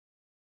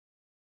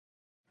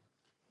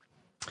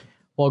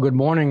Well, good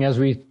morning. As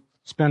we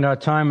spend our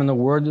time in the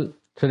Word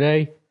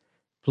today,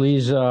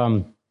 please,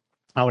 I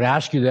would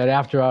ask you that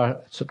after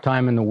our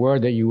time in the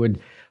Word that you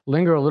would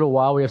linger a little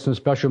while. We have some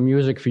special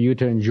music for you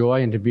to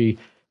enjoy and to be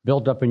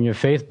built up in your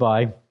faith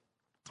by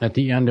at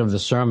the end of the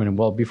sermon.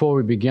 Well, before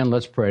we begin,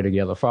 let's pray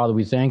together. Father,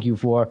 we thank you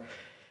for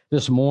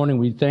this morning.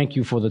 We thank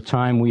you for the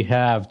time we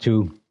have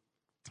to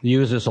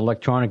use this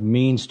electronic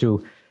means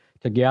to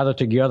gather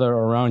together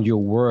around your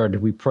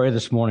Word. We pray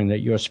this morning that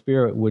your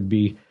Spirit would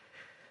be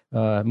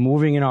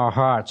moving in our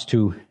hearts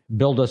to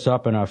build us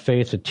up in our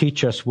faith, to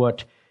teach us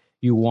what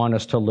you want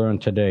us to learn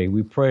today.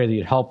 We pray that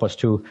you'd help us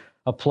to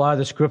apply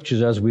the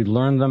Scriptures as we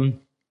learn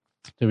them,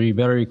 to be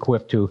better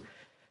equipped to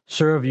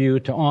serve you,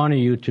 to honor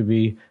you, to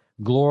be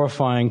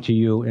glorifying to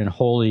you and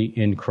holy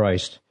in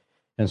Christ.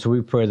 And so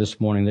we pray this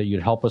morning that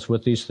you'd help us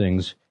with these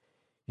things.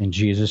 In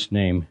Jesus'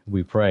 name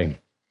we pray.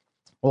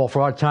 Well,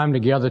 for our time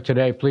together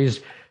today,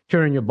 please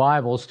turn in your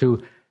Bibles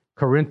to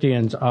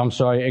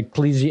Ecclesiastes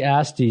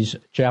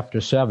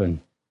chapter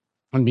 7.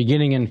 And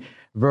beginning in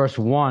verse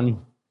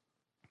 1,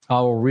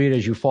 I will read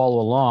as you follow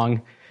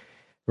along,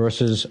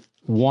 verses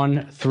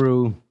 1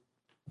 through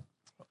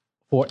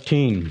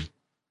 14.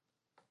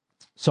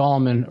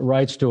 Solomon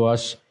writes to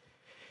us,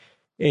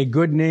 "A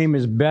good name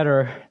is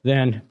better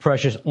than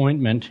precious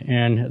ointment,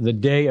 and the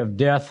day of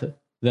death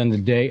than the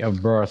day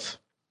of birth.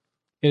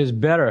 It is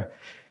better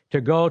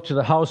to go to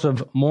the house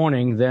of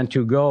mourning than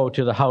to go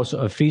to the house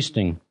of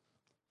feasting.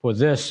 For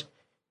this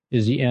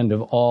is the end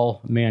of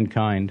all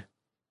mankind,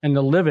 and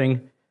the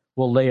living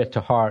will lay it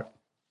to heart.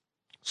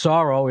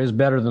 Sorrow is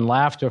better than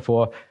laughter,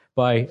 for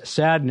by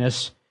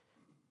sadness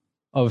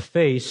of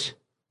face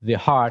the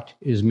heart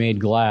is made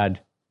glad.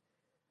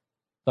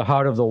 The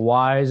heart of the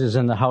wise is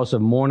in the house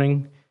of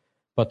mourning,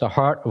 but the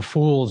heart of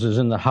fools is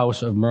in the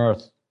house of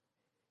mirth.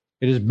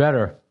 It is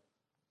better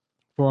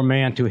for a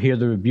man to hear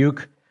the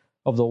rebuke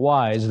of the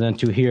wise than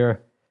to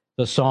hear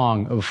the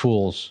song of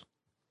fools.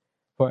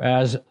 For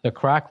as the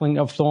crackling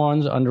of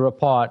thorns under a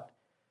pot,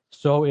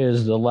 so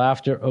is the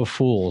laughter of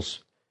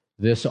fools.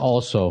 This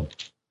also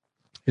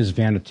is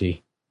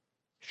vanity.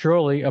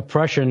 Surely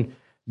oppression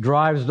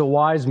drives the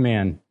wise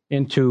man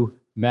into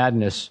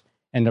madness,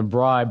 and a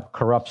bribe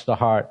corrupts the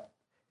heart.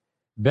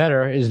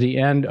 Better is the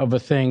end of a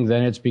thing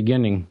than its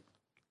beginning,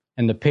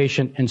 and the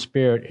patient in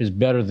spirit is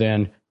better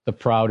than the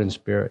proud in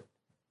spirit.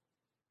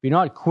 Be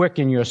not quick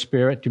in your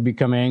spirit to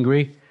become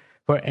angry,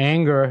 for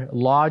anger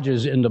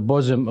lodges in the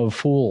bosom of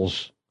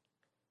fools.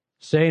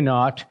 Say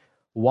not,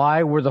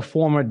 why were the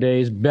former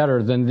days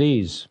better than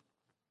these?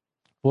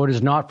 For it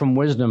is not from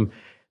wisdom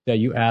that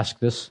you ask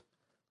this.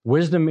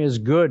 Wisdom is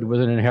good with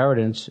an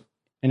inheritance,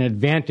 an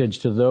advantage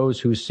to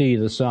those who see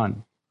the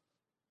sun.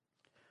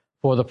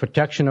 For the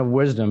protection of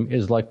wisdom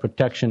is like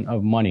protection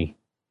of money,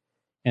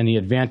 and the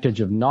advantage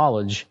of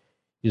knowledge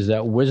is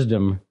that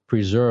wisdom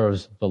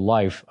preserves the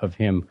life of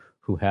him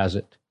who has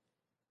it.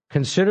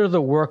 Consider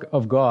the work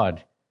of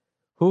God.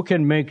 Who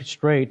can make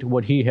straight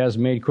what he has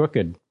made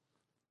crooked?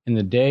 In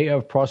the day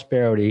of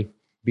prosperity,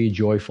 be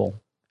joyful.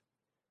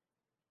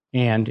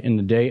 And in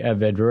the day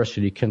of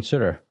adversity,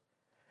 consider.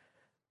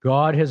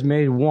 God has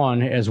made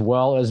one as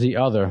well as the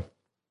other,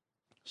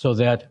 so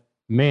that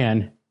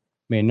man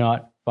may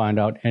not find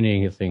out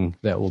anything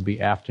that will be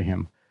after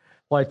him."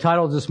 Well, I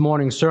titled this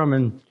morning's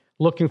sermon,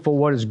 "Looking for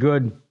What is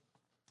Good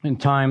in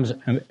Times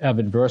of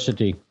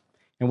Adversity."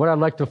 And what I'd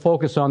like to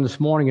focus on this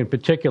morning in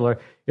particular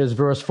is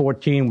verse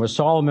 14, where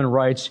Solomon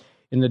writes,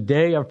 "In the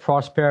day of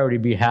prosperity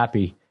be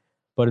happy,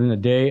 but in the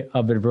day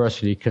of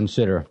adversity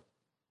consider.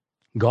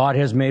 God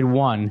has made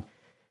one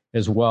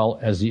as well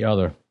as the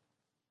other,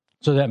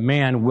 so that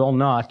man will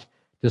not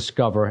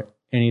discover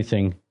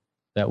anything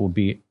that will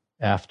be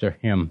after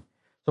him."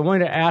 So I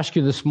wanted to ask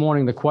you this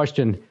morning the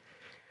question,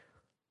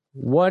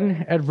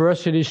 when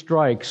adversity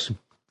strikes,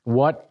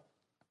 what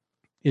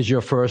is your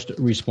first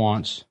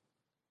response?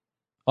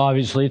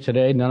 Obviously,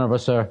 today, none of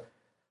us are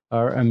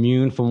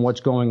immune from what's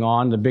going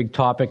on. The big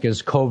topic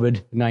is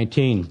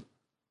COVID-19.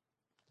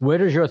 Where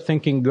does your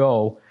thinking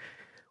go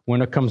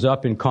when it comes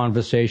up in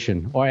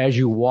conversation, or as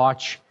you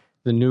watch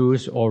the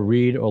news or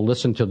read or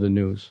listen to the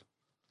news,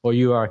 or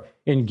you are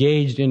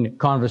engaged in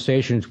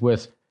conversations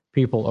with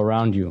people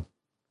around you?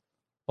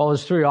 Well,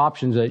 there's three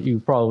options that you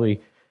probably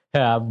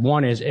have.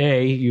 One is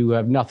A, you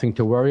have nothing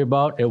to worry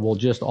about. It will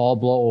just all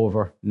blow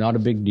over. Not a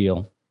big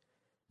deal.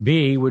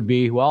 B would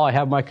be, well, I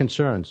have my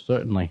concerns,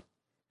 certainly,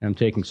 and I'm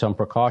taking some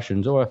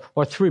precautions. Or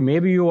three,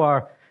 maybe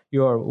you're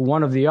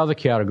one of the other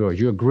categories.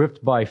 You're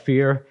gripped by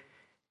fear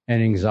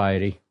and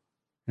anxiety.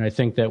 And I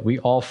think that we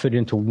all fit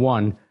into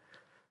one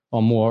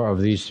or more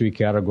of these three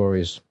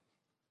categories.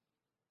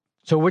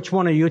 So which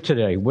one are you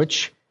today?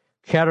 Which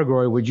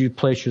category would you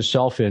place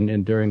yourself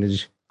in during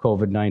this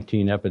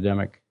COVID-19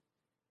 epidemic?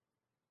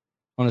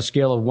 On a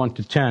scale of 1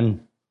 to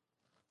 10,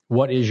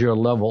 what is your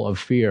level of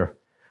fear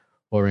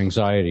or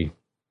anxiety?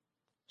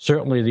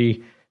 Certainly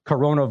the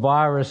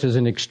coronavirus is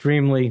an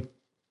extremely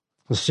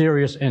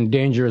serious and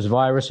dangerous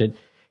virus. It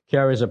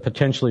carries a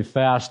potentially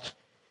fast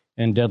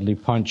and deadly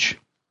punch.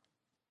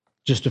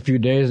 Just a few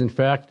days, in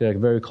fact,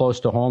 very close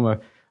to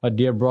home, a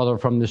dear brother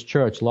from this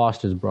church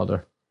lost his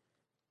brother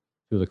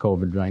to the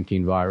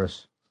COVID-19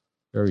 virus.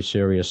 Very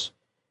serious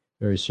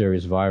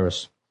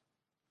virus.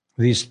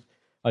 These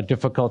are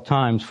difficult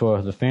times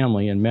for the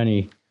family and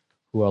many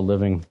who are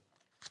living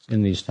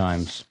in these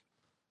times.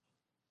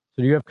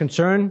 So do you have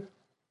concern? Do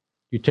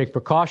you take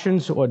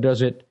precautions, or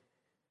does it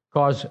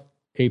cause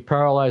a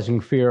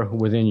paralyzing fear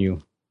within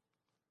you?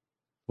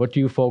 What do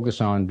you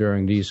focus on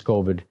during these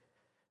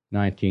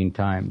COVID-19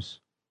 times?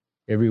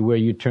 Everywhere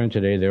you turn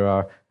today, there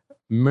are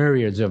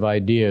myriads of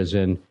ideas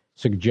and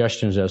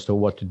suggestions as to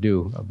what to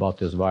do about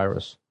this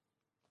virus.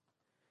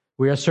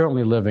 We are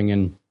certainly living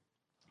in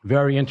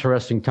very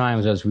interesting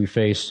times as we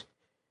face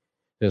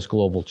this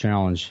global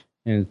challenge.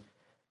 And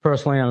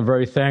personally, I'm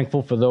very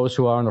thankful for those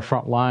who are on the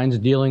front lines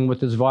dealing with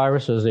this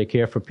virus as they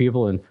care for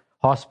people in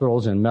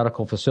hospitals and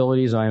medical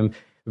facilities. I am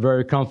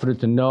very confident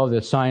to know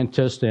that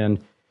scientists and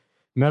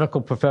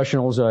medical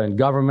professionals and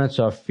governments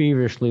are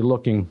feverishly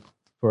looking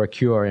for a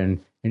cure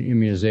and an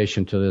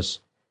immunization to this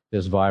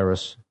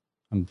virus.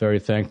 I'm very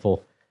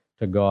thankful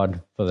to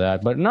God for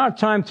that. But in our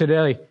time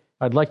today,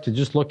 I'd like to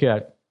just look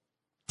at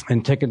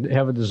and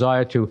have a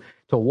desire to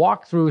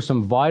walk through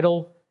some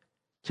vital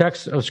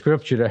texts of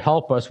Scripture to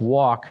help us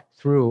walk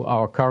through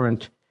our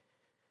current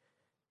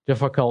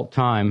difficult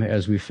time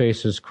as we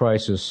face this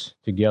crisis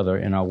together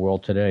in our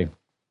world today.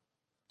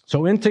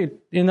 So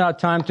in our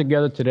time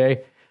together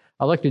today,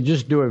 I'd like to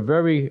just do a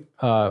very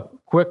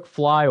quick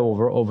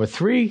flyover over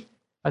three,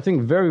 I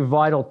think, very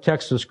vital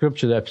texts of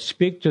Scripture that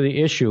speak to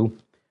the issue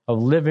of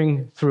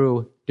living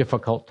through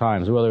difficult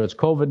times, whether it's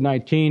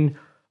COVID-19,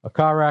 a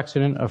car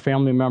accident, a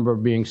family member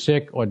being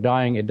sick or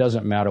dying, it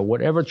doesn't matter.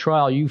 Whatever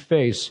trial you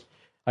face,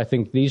 I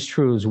think these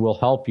truths will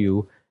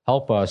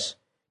help us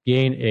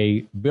gain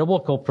a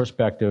biblical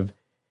perspective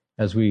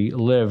as we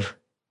live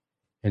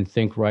and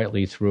think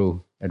rightly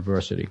through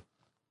adversity.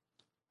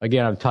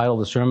 Again, I've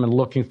titled the sermon,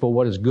 Looking for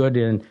What is Good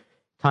in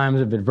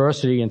Times of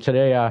Adversity, and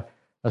today a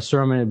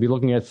sermon will be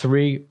looking at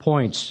 3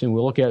 points, and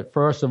we'll look at,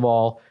 first of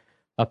all,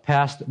 a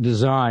past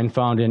design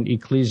found in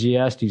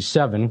Ecclesiastes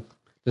 7.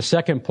 The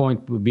second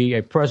point would be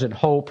a present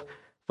hope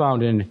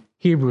found in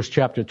Hebrews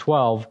chapter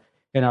 12.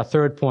 And our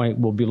third point,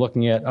 we'll be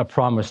looking at a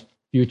promised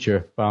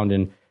future found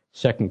in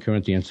 2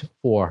 Corinthians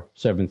 4,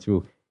 7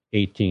 through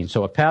 18.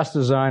 So a past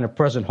design, a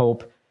present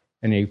hope,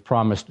 and a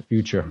promised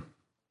future.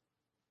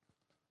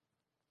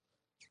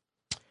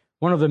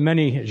 One of the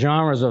many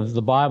genres of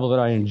the Bible that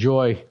I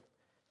enjoy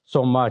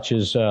so much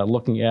is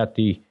looking at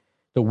the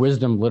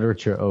wisdom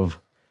literature of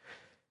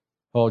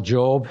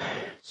Job,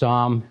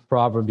 Psalm,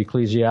 Proverb,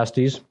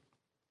 Ecclesiastes.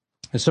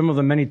 And some of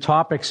the many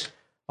topics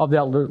of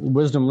that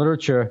wisdom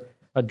literature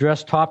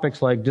address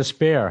topics like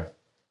despair,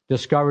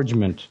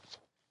 discouragement,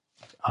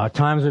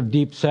 times of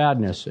deep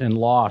sadness and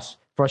loss,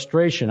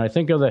 frustration. I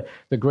think of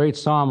the great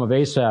Psalm of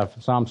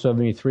Asaph, Psalm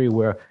 73,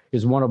 where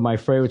is one of my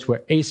favorites,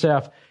 where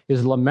Asaph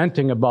is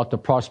lamenting about the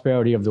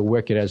prosperity of the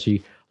wicked as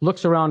he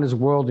looks around his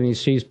world and he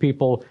sees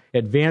people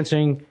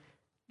advancing,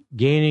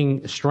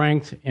 gaining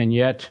strength, and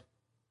yet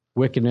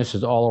wickedness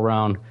is all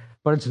around.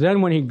 But it's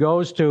then when he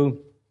goes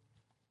to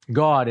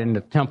God in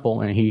the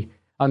temple and he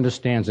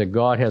understands that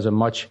God has a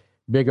much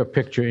bigger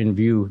picture in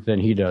view than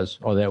he does,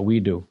 or that we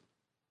do.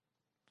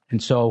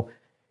 And so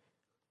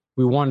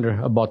we wonder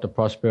about the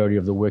prosperity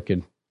of the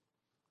wicked.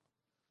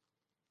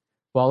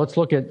 Well, let's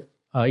look at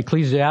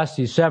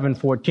Ecclesiastes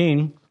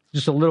 7:14.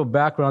 Just a little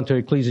background to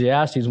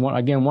Ecclesiastes.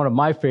 One of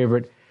my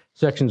favorite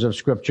sections of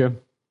Scripture.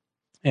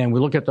 And we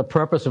look at the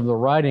purpose of the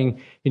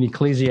writing in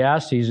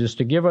Ecclesiastes is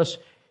to give us,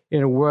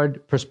 in a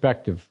word,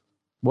 perspective.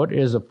 What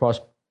is a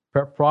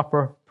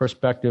proper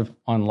perspective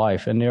on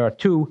life? And there are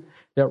two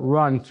that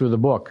run through the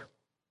book.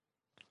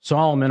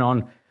 Solomon,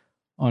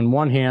 on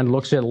one hand,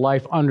 looks at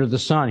life under the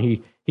sun.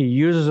 He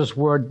uses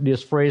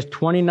this phrase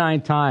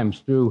 29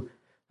 times through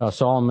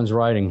Solomon's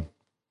writing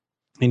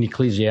in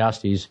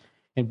Ecclesiastes.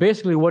 And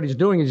basically what he's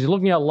doing is he's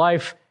looking at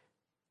life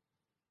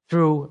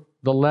through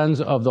the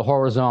lens of the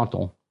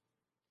horizontal,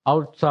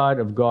 outside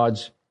of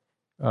God's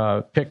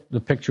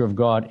the picture of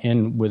God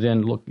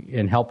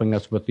in helping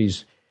us with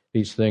these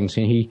things.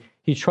 And he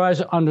tries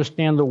to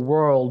understand the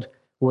world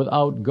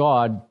without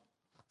God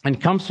and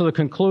comes to the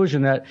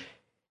conclusion that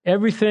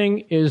everything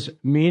is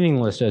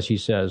meaningless, as he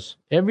says.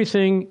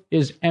 Everything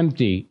is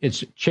empty.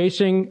 It's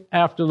chasing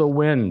after the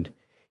wind.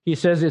 He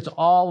says it's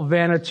all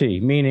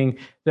vanity, meaning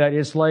that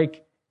it's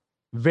like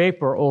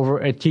vapor over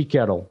a tea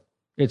kettle.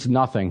 It's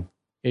nothing.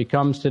 It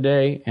comes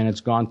today and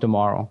it's gone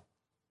tomorrow.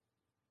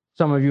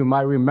 Some of you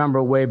might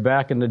remember way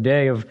back in the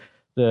day of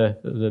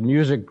the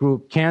music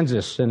group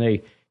Kansas, and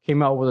they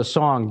came out with a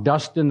song,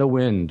 Dust in the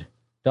Wind.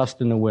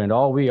 Dust in the wind.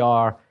 All we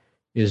are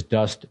is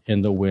dust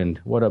in the wind.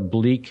 What a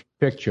bleak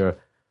picture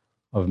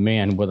of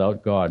man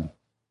without God.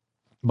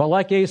 But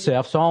like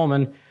Asaph,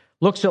 Solomon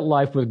looks at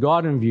life with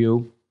God in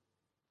view,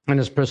 and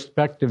his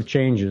perspective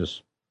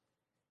changes.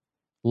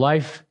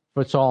 Life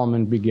for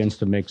Solomon begins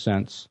to make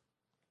sense.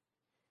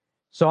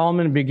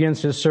 Solomon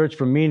begins his search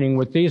for meaning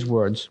with these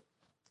words.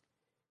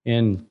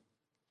 And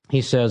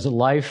he says,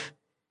 life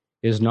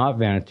is not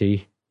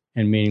vanity,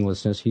 and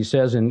meaninglessness. He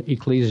says in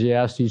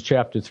Ecclesiastes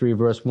chapter 3,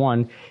 verse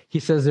 1, he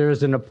says there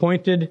is an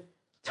appointed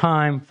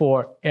time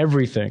for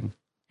everything,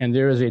 and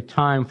there is a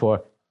time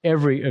for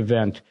every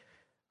event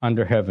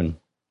under heaven.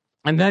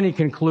 And then he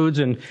concludes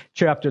in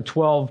chapter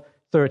 12,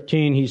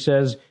 13, he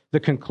says, the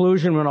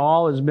conclusion when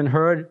all has been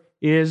heard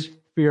is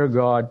fear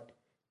God,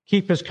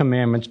 keep his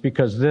commandments,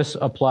 because this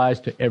applies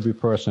to every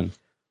person.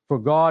 For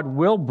God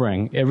will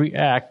bring every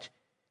act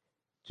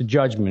to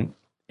judgment,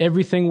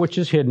 everything which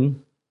is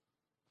hidden,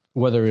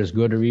 whether it is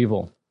good or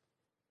evil.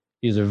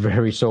 These are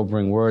very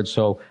sobering words.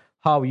 So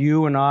how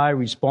you and I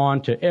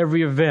respond to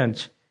every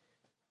event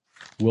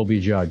will be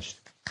judged.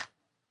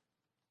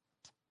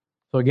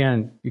 So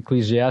again,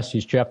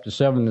 Ecclesiastes chapter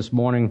 7 this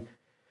morning,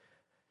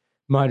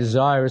 my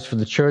desire is for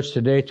the church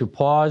today to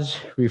pause,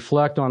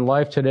 reflect on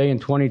life today in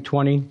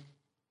 2020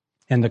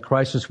 and the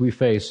crisis we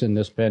face in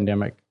this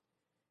pandemic.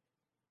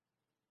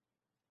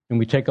 And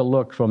we take a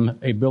look from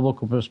a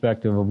biblical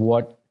perspective of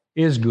what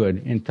is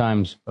good in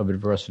times of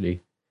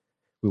adversity.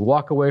 We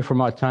walk away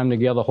from our time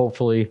together,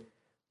 hopefully,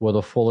 with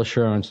a full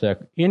assurance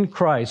that in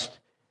Christ,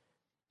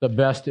 the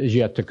best is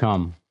yet to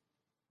come.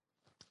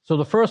 So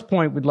the first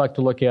point we'd like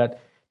to look at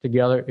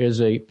together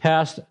is a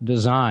past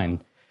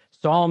design.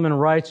 Solomon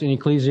writes in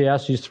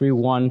Ecclesiastes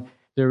 3:1,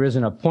 there is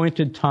an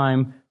appointed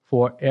time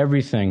for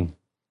everything,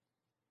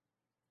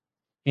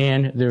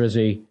 and there is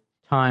a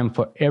time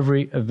for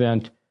every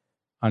event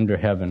under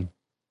heaven.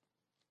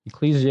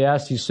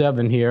 Ecclesiastes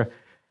 7 here,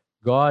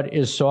 God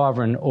is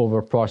sovereign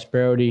over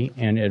prosperity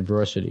and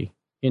adversity.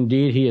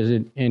 Indeed, he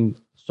is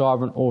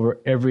sovereign over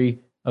every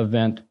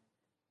event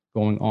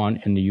going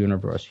on in the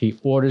universe. He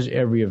orders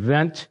every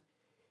event.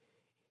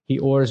 He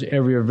orders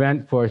every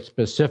event for a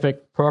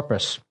specific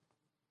purpose.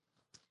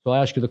 So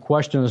I'll ask you the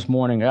question this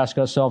morning, ask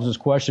ourselves this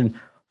question,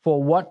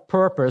 for what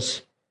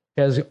purpose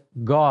has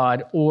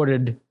God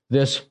ordered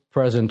this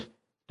present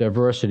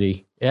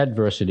adversity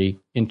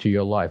into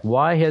your life?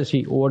 Why has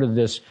he ordered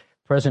this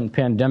present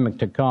pandemic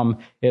to come?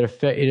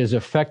 It is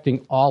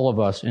affecting all of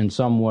us in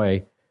some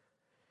way.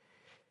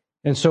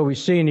 And so we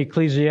see in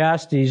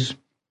Ecclesiastes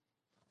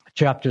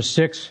chapter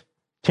 6,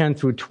 10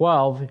 through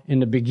 12, in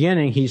the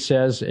beginning he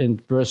says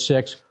in verse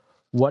 6,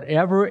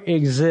 whatever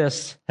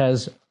exists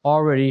has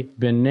already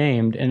been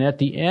named. And at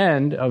the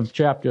end of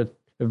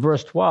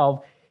verse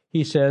 12,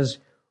 he says,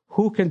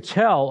 who can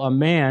tell a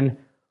man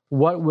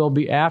what will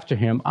be after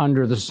him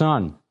under the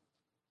sun?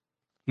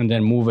 And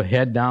then move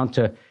ahead down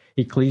to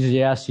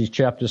Ecclesiastes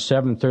chapter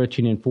 7,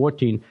 13 and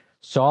 14.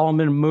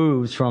 Solomon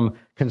moves from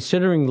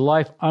considering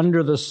life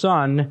under the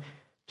sun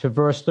to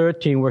verse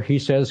 13 where he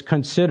says,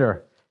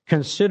 consider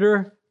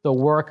the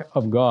work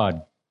of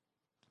God.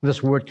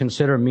 This word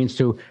consider means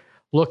to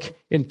look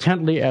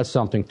intently at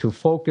something, to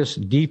focus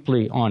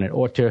deeply on it,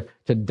 or to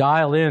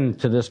dial in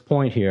to this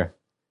point here.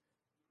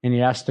 And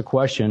he asks the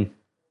question,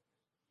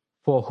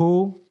 for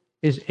who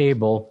is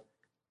able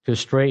to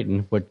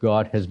straighten what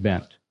God has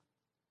bent?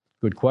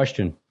 Good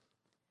question.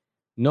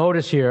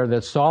 Notice here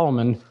that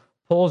Solomon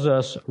pulls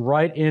us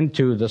right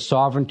into the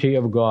sovereignty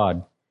of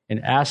God and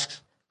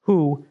asks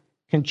who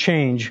can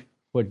change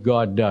what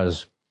God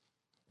does.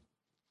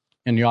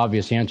 And the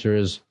obvious answer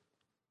is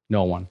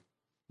no one.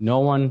 No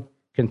one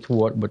can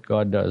thwart what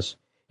God does.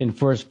 In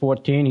verse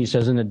 14, he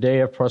says, in the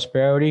day of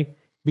prosperity,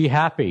 be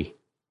happy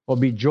or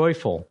be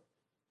joyful.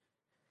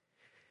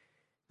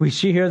 We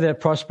see here that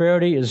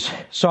prosperity is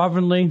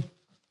sovereignly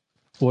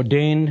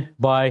ordained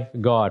by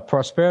God.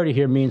 Prosperity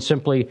here means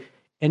simply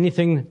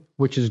anything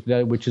which is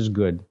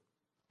good.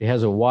 It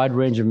has a wide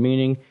range of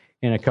meaning,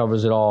 and it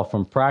covers it all,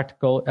 from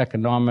practical,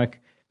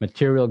 economic,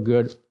 material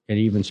good, and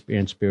even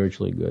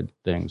spiritually good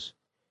things.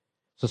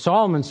 So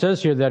Solomon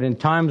says here that in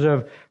times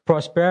of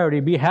prosperity,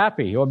 be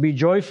happy or be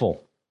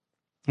joyful.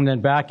 And then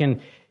back in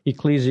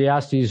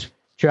Ecclesiastes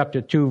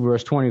chapter 2,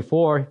 verse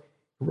 24,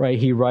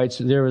 he writes,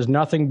 there is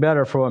nothing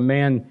better for a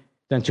man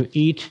than to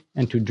eat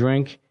and to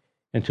drink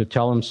and to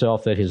tell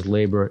himself that his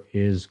labor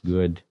is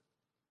good.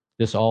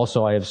 This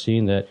also I have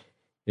seen that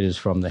it is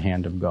from the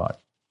hand of God.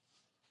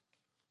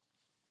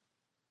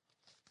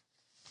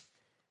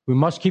 We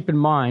must keep in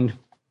mind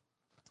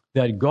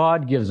that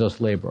God gives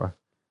us labor.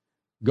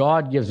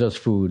 God gives us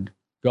food.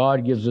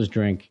 God gives us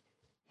drink.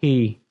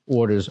 He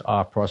orders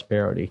our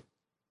prosperity.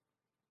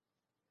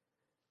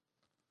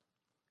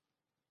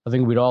 I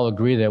think we'd all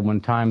agree that when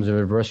times of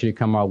adversity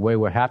come our way,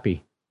 we're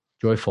happy,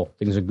 joyful.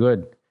 Things are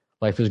good.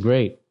 Life is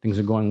great. Things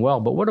are going well.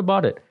 But what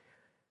about it?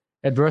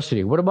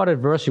 Adversity. What about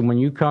adversity when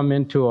you come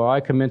into, or I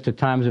come into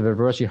times of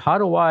adversity? How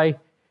do I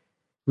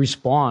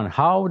respond?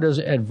 How does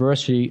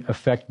adversity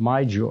affect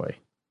my joy?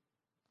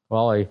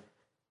 Well, I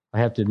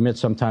have to admit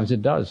sometimes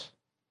it does.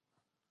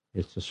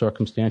 It's a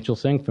circumstantial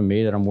thing for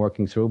me that I'm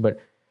working through, but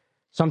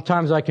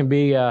sometimes I can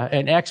be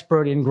an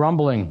expert in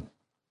grumbling.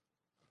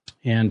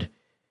 And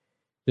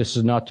this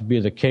is not to be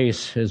the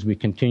case as we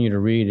continue to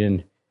read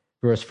in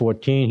verse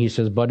 14. He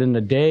says, but in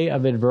the day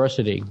of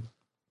adversity,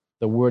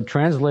 the word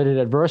translated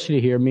adversity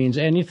here means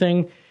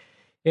anything,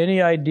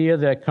 any idea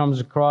that comes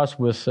across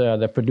with,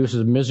 that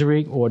produces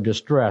misery or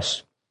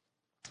distress.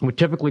 We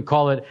typically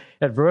call it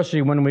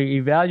adversity when we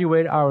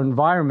evaluate our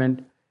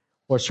environment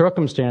or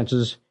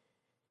circumstances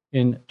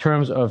in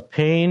terms of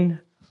pain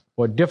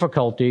or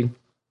difficulty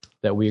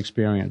that we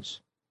experience.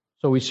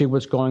 So we see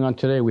what's going on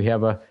today. We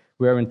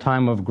are in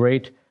time of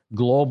great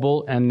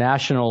global and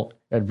national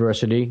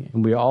adversity,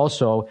 and we are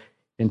also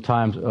in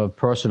times of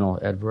personal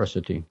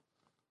adversity.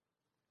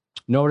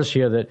 Notice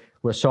here that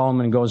where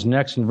Solomon goes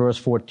next in verse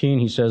 14,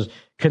 he says,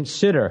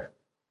 consider.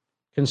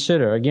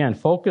 Again,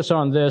 focus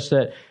on this,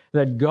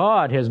 that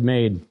God has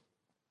made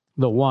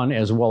the one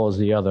as well as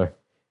the other.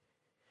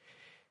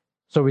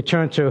 So we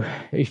turn to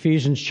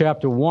Ephesians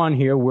chapter 1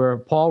 here, where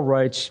Paul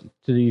writes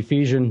to the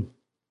Ephesian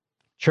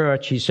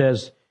church. He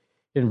says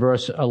in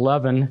verse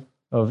 11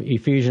 of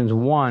Ephesians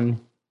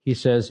 1, he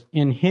says,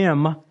 in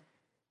him,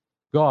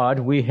 God,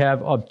 we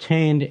have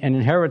obtained an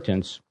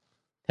inheritance,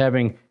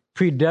 having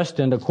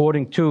predestined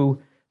according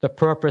to the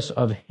purpose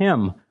of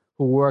him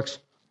who works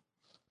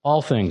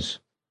all things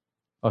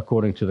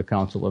according to the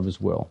counsel of his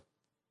will.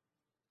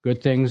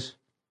 Good things,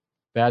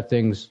 bad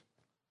things,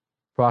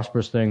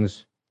 prosperous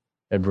things,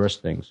 adverse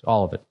things,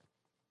 all of it.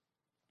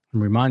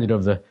 I'm reminded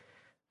of the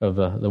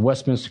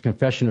Westminster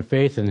Confession of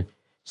Faith in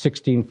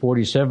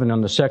 1647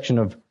 on the section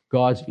of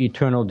God's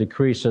eternal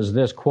decree says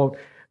this, quote,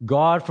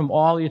 God from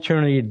all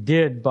eternity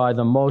did by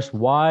the most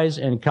wise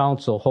and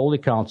holy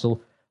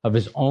counsel of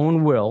his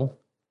own will,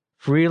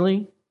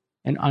 freely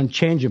and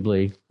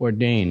unchangeably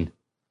ordain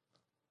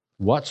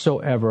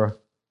whatsoever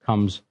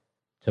comes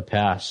to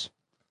pass.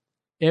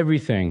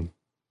 Everything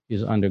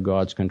is under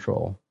God's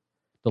control.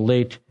 The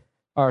late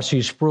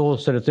R.C. Sproul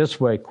said it this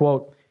way,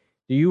 quote,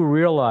 do you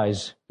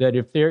realize that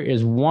if there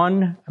is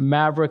one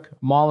maverick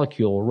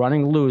molecule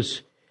running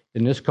loose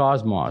in this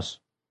cosmos,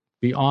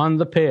 beyond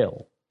the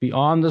pale,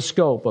 beyond the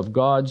scope of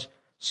God's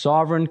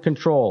sovereign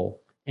control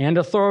and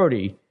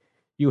authority,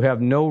 you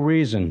have no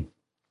reason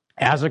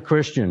as a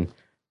Christian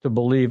to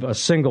believe a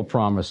single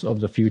promise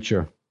of the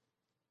future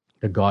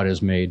that God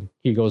has made.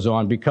 He goes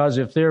on, because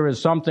if there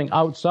is something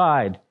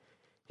outside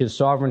his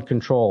sovereign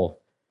control,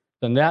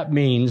 then that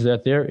means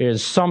that there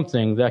is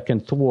something that can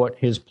thwart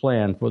his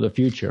plan for the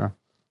future,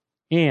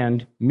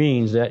 and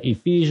means that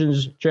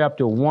Ephesians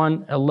chapter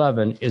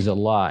 1:11 is a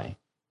lie.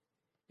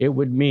 It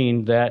would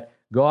mean that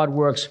God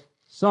works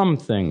some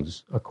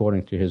things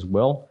according to his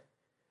will,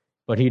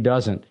 but he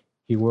doesn't.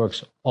 He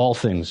works all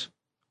things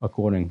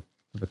according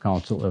to the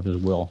counsel of his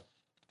will.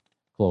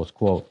 Close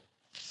quote.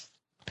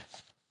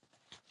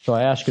 So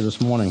I ask you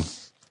this morning,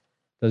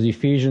 does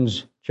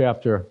Ephesians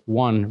chapter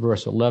 1,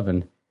 verse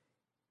 11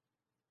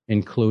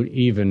 include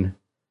even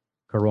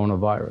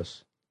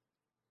coronavirus?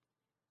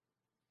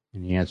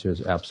 And the answer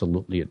is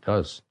absolutely it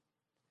does.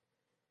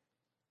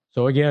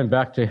 So again,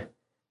 back to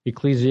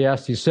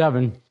Ecclesiastes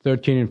 7,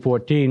 13 and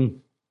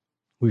 14,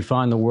 we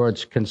find the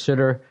words,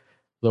 consider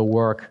the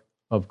work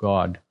of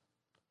God.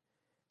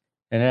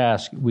 And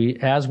as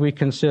we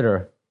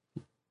consider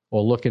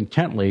or look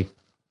intently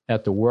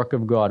at the work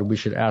of God, we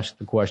should ask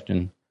the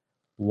question,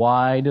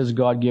 why does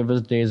God give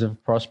us days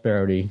of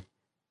prosperity,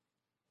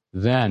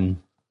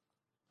 then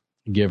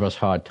give us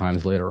hard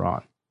times later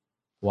on?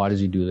 Why does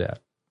he do that?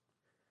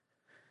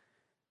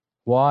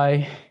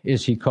 Why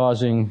is he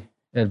causing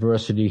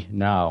adversity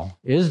now?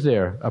 Is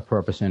there a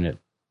purpose in it?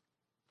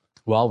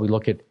 Well, we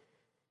look at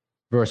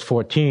verse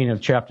 14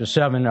 of chapter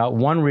 7.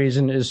 One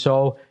reason is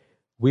so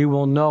we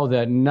will know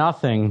that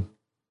nothing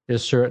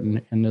is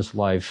certain in this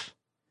life.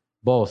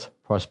 Both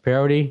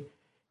prosperity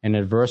and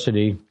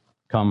adversity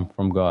come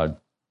from God.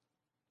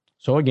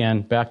 So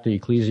again, back to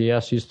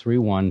Ecclesiastes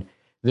 3:1,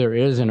 there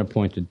is an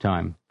appointed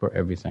time for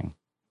everything.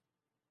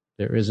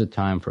 There is a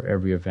time for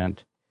every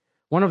event.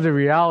 One of the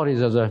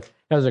realities as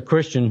a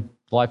Christian,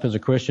 life as a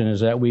Christian, is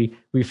that we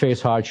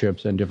face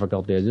hardships and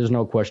difficult days. There's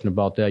no question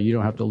about that. You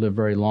don't have to live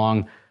very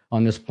long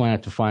on this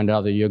planet to find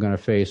out that you're going to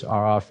face or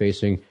are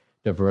facing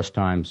adverse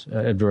times.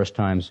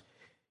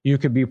 You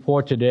could be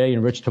poor today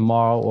and rich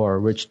tomorrow, or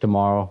rich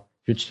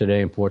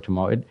today and poor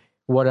tomorrow.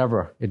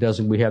 Whatever. It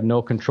doesn't. We have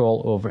no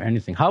control over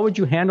anything. How would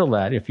you handle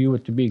that if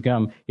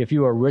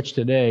you are rich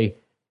today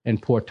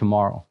and poor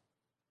tomorrow?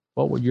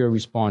 What would your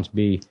response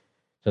be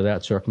to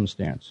that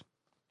circumstance?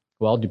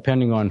 Well,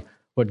 depending on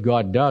what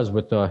God does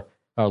with our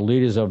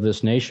leaders of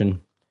this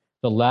nation,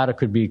 the latter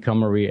could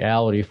become a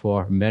reality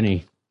for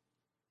many,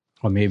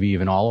 or maybe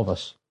even all of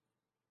us.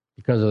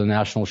 Because of the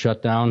national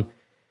shutdown,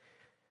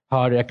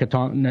 hard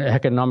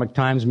economic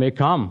times may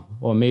come,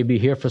 or may be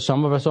here for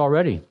some of us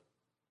already.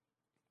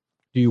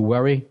 Do you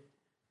worry?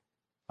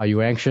 Are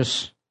you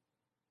anxious?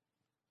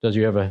 Do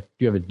you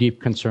have a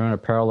deep concern, a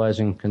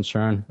paralyzing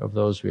concern of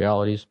those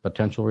realities,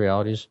 potential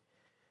realities?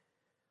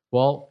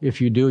 Well,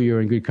 if you do,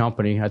 you're in good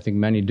company. I think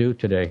many do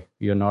today.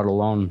 You're not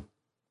alone.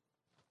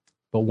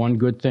 But one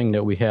good thing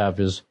that we have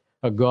is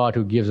a God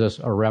who gives us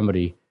a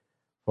remedy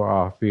for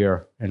our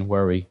fear and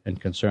worry and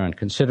concern.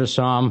 Consider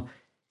Psalm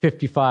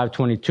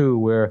 55:22,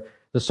 where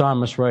the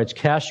psalmist writes,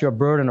 cast your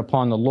burden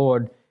upon the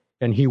Lord,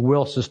 and he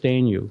will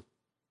sustain you.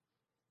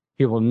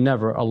 He will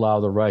never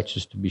allow the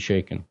righteous to be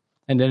shaken.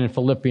 And then in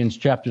Philippians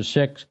chapter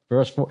 6,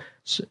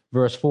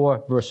 verse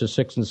 4, verses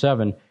 6 and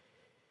 7,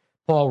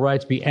 Paul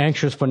writes, "Be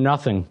anxious for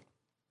nothing,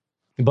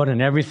 but in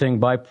everything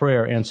by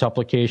prayer and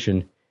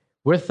supplication,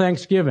 with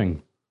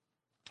thanksgiving,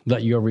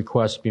 let your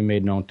requests be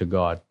made known to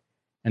God.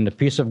 And the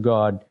peace of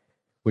God,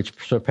 which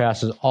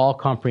surpasses all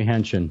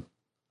comprehension,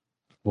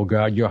 will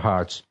guard your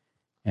hearts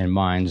and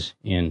minds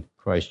in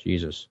Christ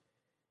Jesus."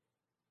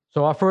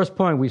 So our first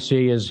point we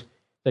see is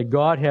that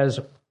God has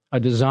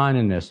a design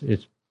in this.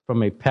 It's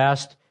from a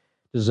past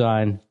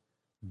design.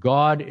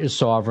 God is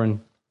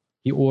sovereign.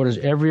 He orders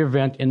every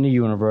event in the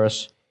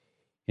universe,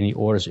 and he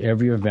orders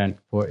every event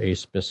for a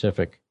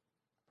specific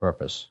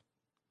purpose.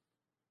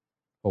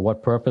 For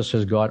what purpose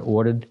has God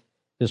ordered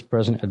this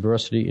present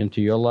adversity into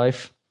your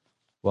life?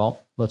 Well,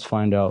 let's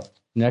find out.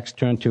 Next,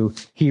 turn to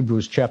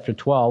Hebrews chapter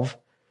 12.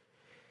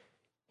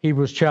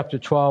 Hebrews chapter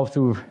 12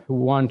 through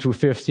 1 through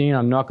 15.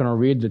 I'm not going to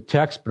read the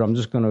text, but I'm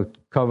just going to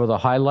cover the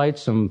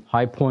highlights, some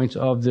high points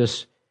of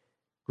this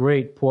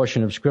great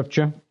portion of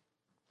Scripture.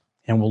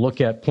 And we'll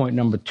look at point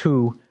number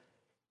 2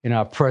 in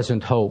our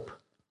present hope.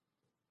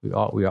 We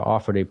are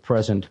offered a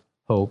present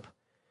hope.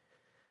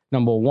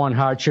 Number 1,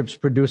 hardships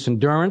produce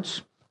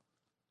endurance.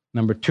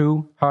 Number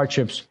 2,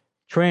 hardships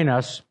train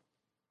us.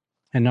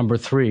 And number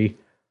 3,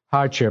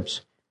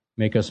 hardships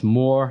make us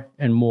more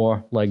and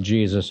more like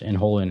Jesus in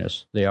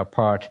holiness. They are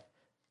part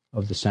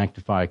of the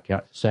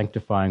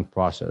sanctifying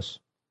process.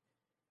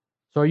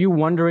 So are you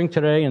wondering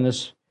today in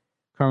this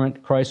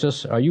current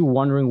crisis, are you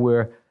wondering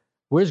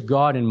where's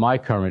God in my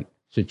current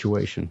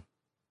situation,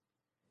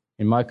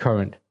 in my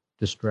current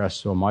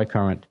distress or my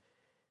current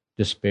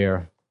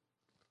despair?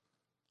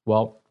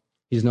 Well,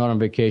 he's not on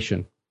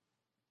vacation.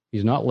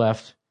 He's not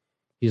left.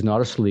 He's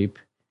not asleep.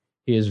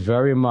 He is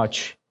very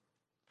much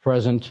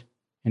present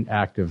and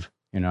active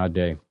in our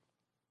day.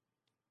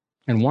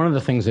 And one of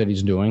the things that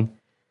he's doing,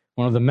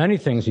 one of the many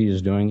things he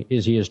is doing,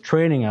 is he is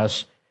training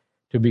us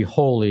to be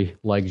holy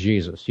like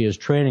Jesus. He is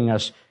training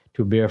us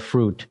to bear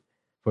fruit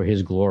for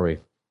his glory.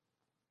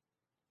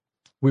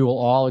 We will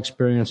all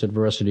experience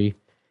adversity,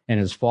 and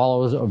as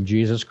followers of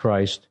Jesus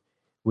Christ,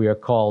 we are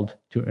called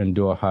to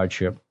endure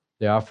hardship.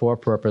 They are for a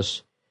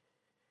purpose.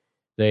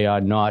 They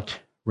are not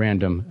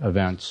random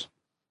events.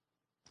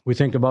 We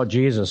think about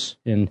Jesus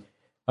in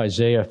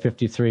Isaiah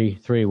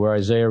 53:3, where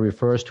Isaiah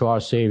refers to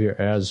our Savior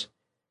as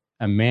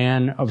a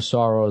man of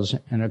sorrows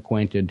and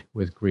acquainted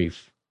with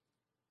grief.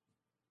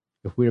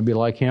 If we are to be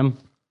like him,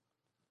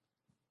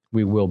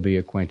 we will be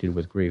acquainted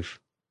with grief.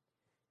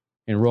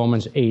 In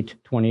Romans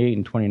 8:28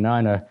 and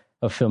 29,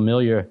 a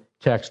familiar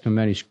text to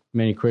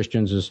many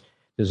Christians, is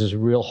there's this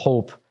real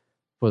hope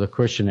for the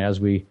Christian as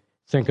we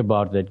think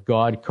about that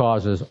God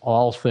causes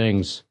all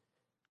things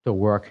to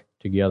work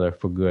together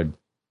for good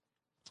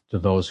to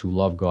those who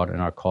love God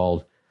and are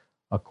called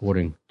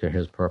according to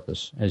his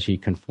purpose, as he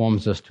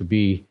conforms us to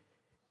be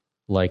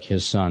like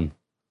his Son.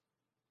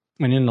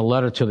 And in the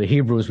letter to the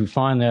Hebrews, we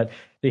find that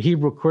the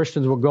Hebrew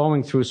Christians were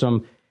going through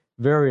some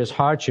various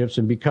hardships,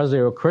 and because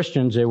they were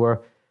Christians, they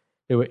were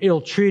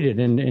ill-treated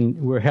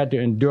and had to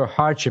endure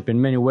hardship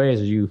in many ways,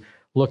 as you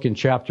look in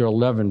chapter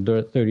 11,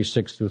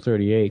 36 through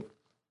 38.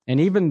 And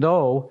even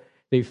though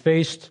they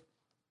faced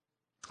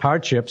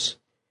hardships,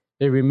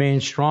 they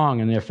remained strong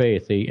in their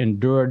faith. They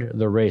endured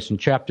the race. In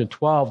chapter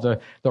 12,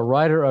 the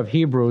writer of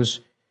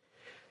Hebrews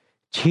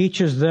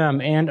teaches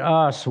them and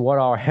us what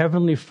our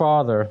Heavenly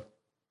Father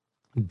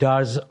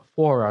does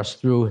for us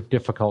through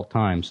difficult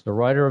times. The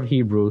writer of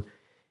Hebrews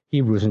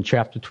in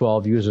chapter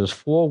 12 uses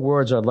 4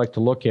 words I'd like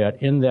to look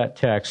at in that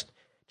text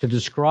to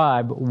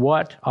describe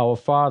what our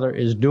Father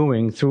is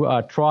doing through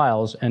our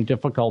trials and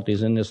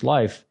difficulties in this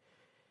life.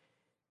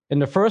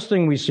 And the first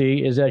thing we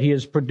see is that he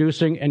is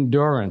producing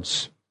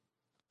endurance.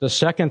 The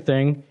second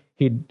thing,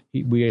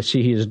 we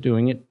see he is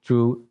doing it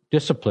through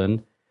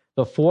discipline.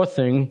 The fourth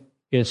thing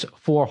is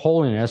for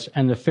holiness.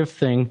 And the fifth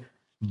thing,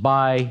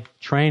 by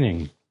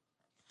training.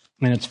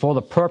 And it's for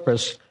the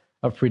purpose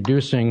of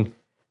producing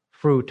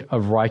fruit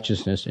of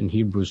righteousness in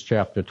Hebrews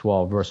chapter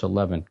 12, verse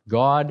 11.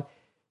 God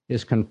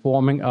is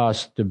conforming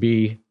us to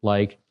be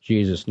like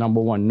Jesus.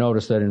 Number 1,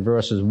 notice that in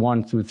verses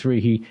 1 through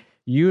 3, he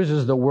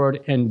uses the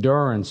word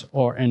endurance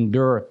or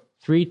endure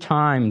 3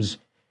 times.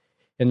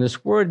 And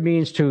this word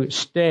means to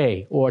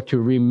stay or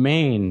to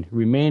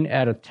remain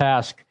at a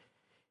task.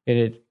 And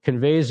it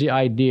conveys the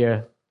idea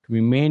of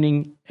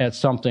remaining at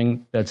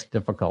something that's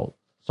difficult,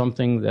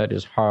 something that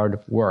is hard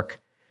work.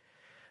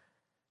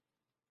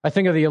 I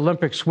think of the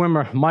Olympic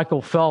swimmer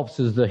Michael Phelps.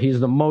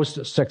 He's the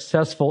most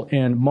successful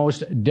and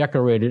most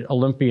decorated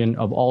Olympian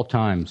of all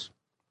times,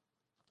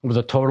 with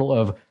a total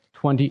of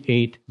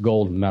 28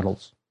 gold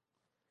medals.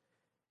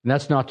 And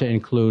that's not to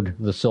include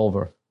the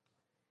silver.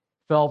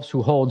 Phelps,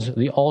 who holds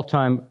the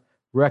all-time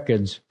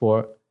records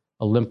for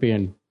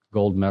Olympian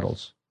gold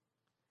medals.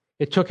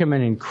 It took him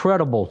an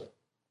incredible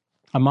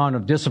amount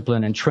of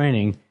discipline and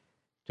training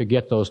to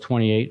get those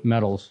 28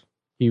 medals.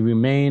 He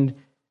remained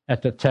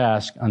at the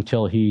task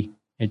until he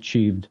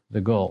achieved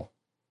the goal.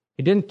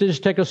 He didn't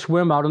just take a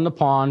swim out in the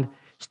pond,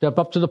 step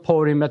up to the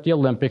podium at the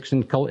Olympics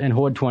and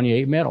hoard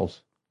 28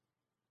 medals.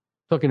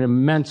 It took an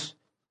immense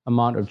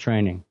amount of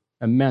training,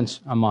 immense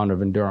amount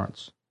of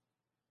endurance.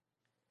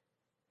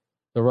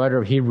 the writer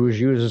of Hebrews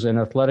uses an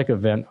athletic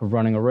event of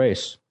running a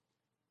race.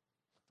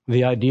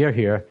 The idea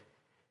here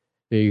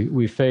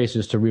we face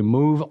is to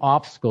remove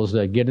obstacles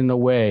that get in the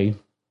way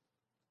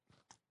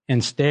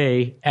and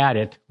stay at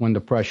it when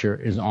the pressure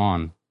is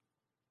on.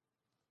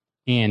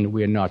 And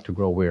we are not to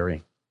grow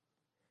weary.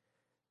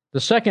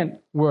 The second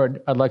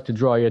word I'd like to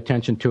draw your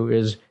attention to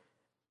is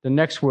the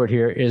next word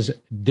here is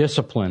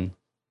discipline.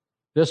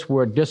 This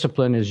word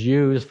discipline is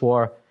used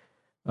for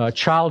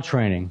child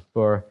training,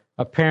 for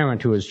a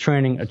parent who is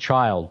training a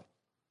child.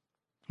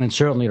 And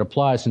certainly it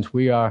applies since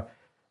we are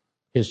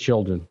his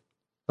children.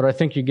 But I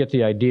think you get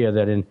the idea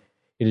that it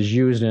is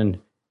used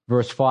in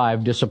verse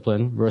 5,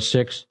 discipline, verse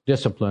 6,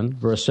 discipline,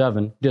 verse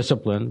 7,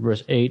 discipline,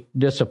 verse 8,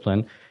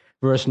 discipline,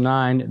 verse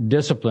 9,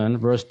 discipline,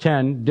 verse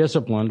 10,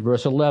 discipline,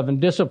 verse 11,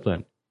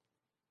 discipline.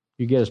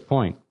 You get his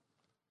point.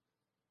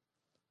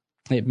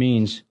 It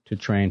means to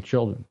train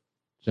children,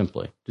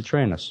 simply, to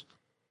train us.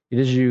 It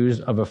is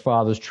used of a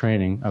father's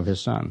training of his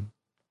son.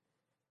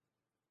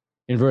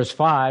 In verse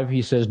 5,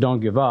 he says, don't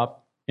give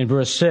up. In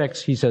verse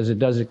 6, he says it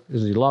does it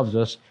because he loves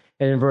us.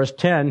 And in verse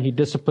 10, he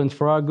disciplines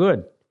for our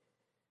good,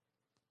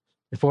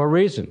 for a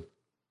reason,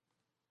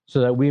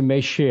 so that we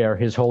may share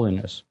his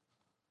holiness.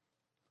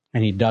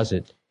 And he does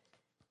it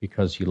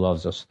because he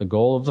loves us. The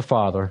goal of the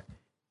Father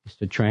is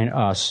to train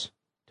us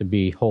to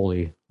be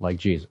holy like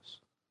Jesus.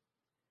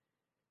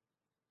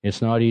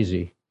 It's not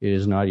easy. It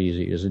is not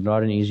easy. It is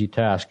not an easy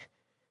task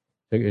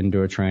to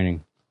endure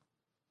training.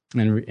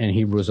 And in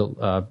Hebrews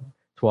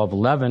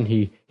 12:11,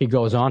 he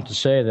goes on to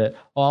say that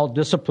all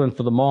discipline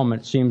for the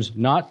moment seems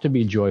not to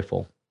be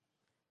joyful,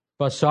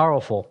 but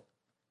sorrowful.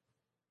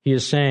 He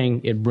is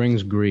saying it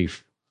brings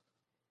grief.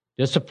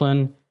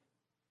 Discipline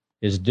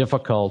is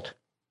difficult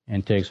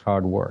and takes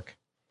hard work.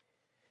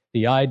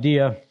 The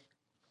idea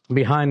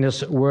behind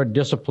this word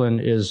discipline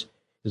is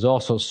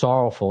also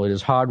sorrowful. It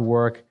is hard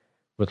work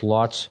with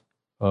lots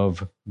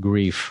of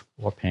grief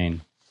or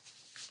pain.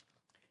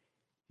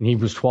 In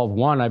Hebrews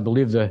 12:1, I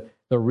believe the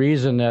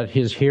reason that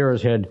his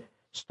hearers had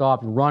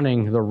stopped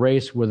running the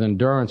race with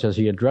endurance, as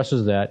he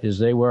addresses that, is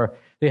they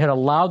had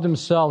allowed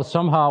themselves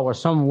somehow or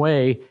some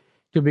way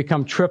to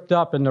become tripped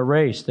up in the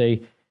race.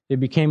 They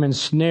became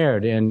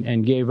ensnared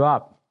and gave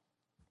up.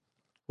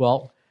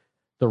 Well,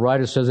 the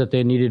writer says that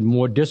they needed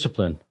more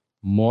discipline,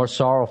 more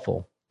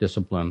sorrowful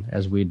discipline,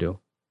 as we do.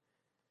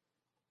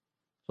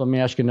 So let me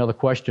ask you another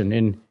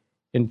question.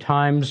 In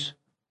times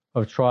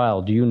of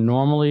trial, do you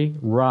normally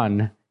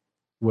run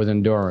with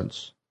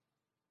endurance?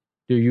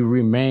 Do you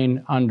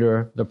remain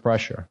under the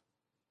pressure?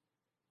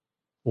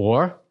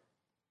 Or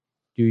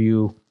do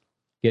you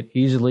get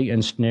easily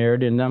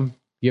ensnared in them,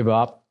 give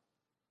up,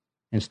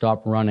 and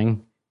stop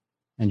running,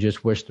 and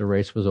just wish the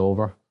race was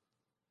over?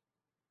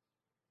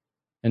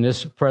 In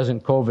this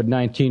present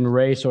COVID-19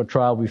 race or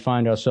trial we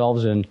find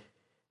ourselves in,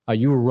 are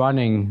you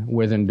running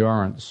with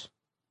endurance?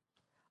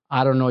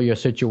 I don't know your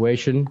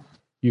situation.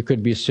 You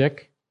could be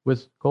sick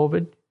with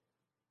COVID,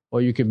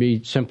 or you could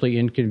be simply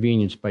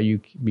inconvenienced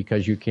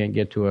because you can't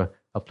get to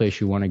a place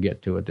you want to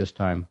get to at this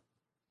time.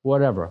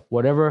 Whatever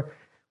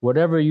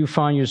you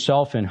find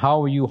yourself in,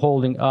 how are you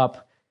holding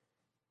up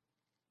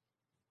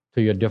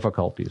to your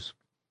difficulties?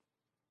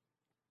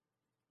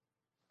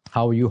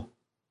 How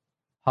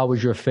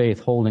is your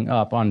faith holding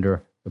up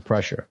under the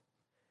pressure?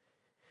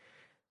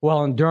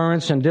 Well,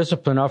 endurance and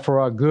discipline are for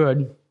our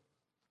good,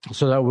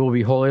 so that we'll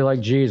be holy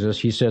like Jesus.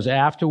 He says,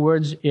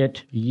 afterwards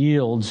it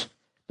yields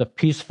the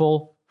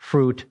peaceful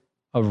fruit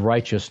of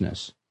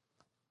righteousness.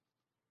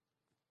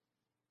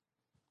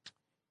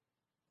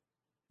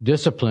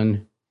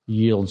 Discipline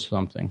yields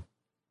something,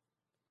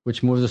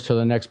 which moves us to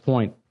the next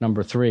point,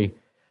 number 3.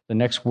 The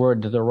next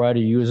word that the writer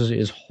uses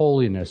is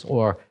holiness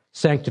or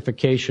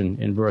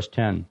sanctification in verse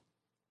 10.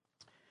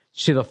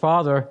 See, the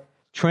Father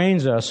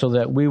trains us so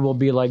that we will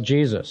be like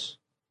Jesus.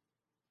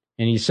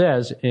 And he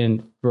says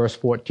in verse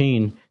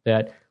 14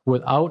 that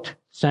without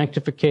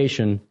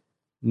sanctification,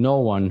 no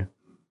one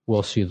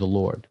will see the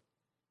Lord.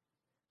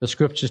 The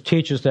scriptures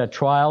teach us that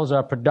trials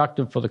are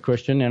productive for the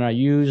Christian and are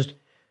used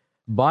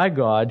by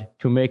God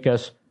to make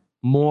us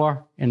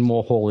more and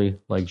more holy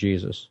like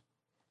Jesus.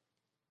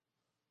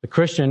 The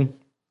Christian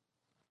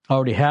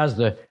already has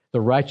the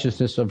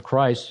righteousness of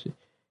Christ,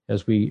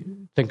 as we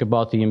think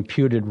about the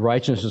imputed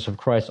righteousness of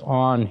Christ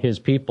on his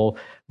people.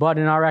 But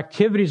in our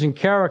activities and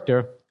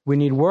character, we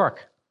need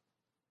work.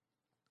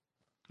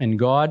 And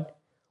God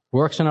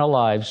works in our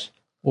lives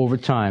over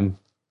time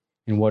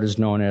in what is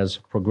known as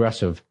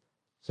progressive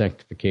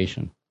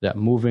sanctification, that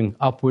moving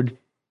upward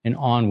and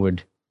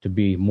onward to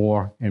be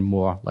more and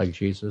more like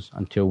Jesus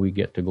until we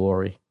get to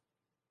glory.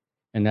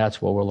 And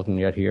that's what we're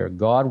looking at here.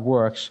 God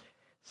works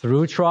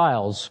through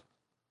trials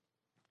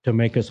to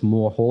make us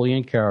more holy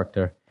in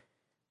character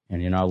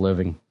and in our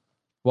living.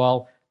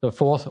 Well, the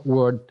fourth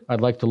word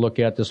I'd like to look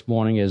at this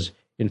morning is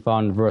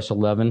found in verse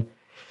 11.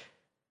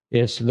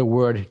 It's the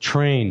word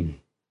train.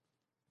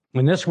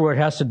 And this word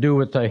has to do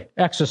with the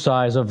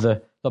exercise of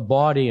the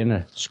body in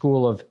a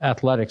school of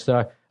athletics.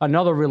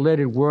 Another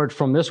related word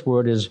from this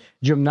word is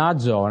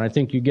gymnazo, and I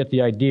think you get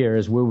the idea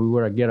is where we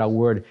would get our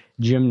word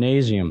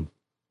gymnasium.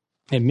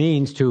 It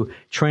means to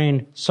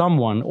train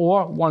someone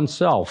or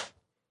oneself.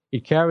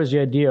 It carries the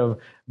idea of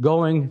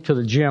going to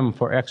the gym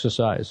for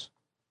exercise,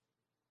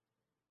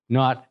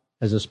 not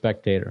as a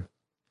spectator.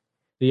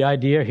 The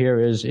idea here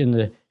is,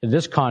 in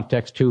this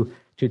context, to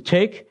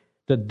take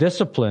the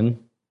discipline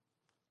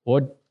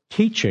or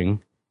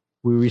teaching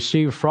we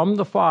receive from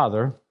the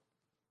Father,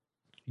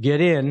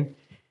 get in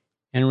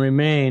and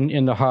remain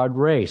in the hard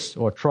race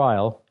or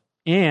trial,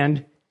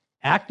 and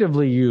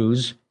actively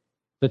use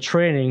the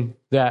training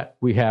that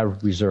we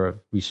have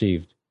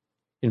received.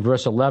 In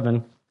verse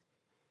 11,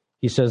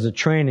 he says the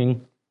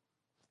training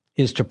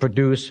is to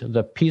produce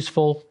the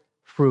peaceful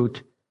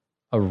fruit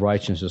of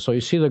righteousness. So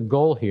you see the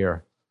goal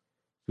here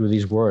through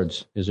these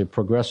words is a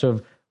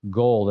progressive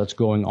goal that's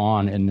going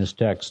on in this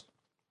text.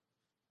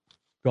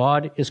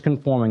 God is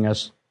conforming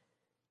us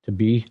to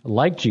be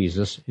like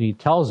Jesus, and he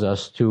tells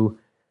us to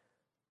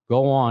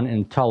go on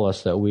and tell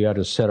us that we are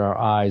to set our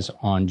eyes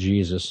on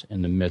Jesus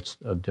in the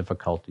midst of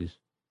difficulties.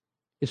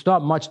 It's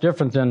not much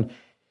different than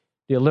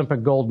the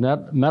Olympic gold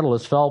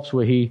medalist Phelps,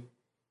 where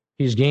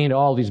he's gained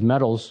all these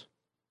medals.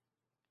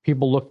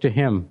 People look to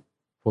him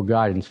for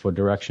guidance, for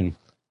direction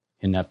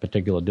in that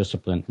particular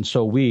discipline. And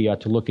so we are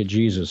to look at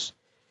Jesus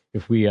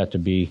if we are to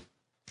be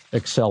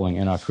excelling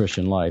in our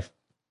Christian life.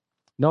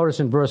 Notice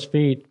in verse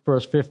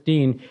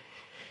 15,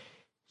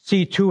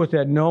 see to it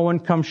that no one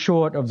comes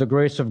short of the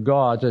grace of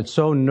God, that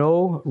so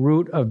no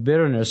root of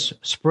bitterness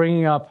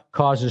springing up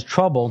causes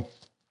trouble,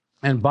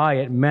 and by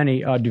it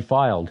many are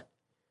defiled.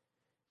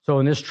 So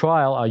in this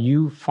trial, are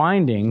you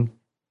finding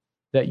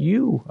that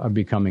you are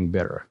becoming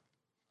bitter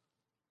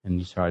in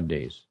these hard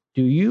days?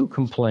 Do you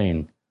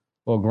complain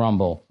or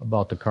grumble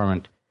about the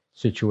current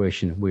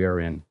situation we are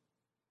in?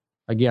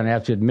 Again, I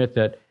have to admit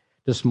that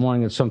this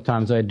morning that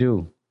sometimes I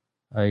do.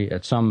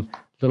 At some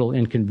little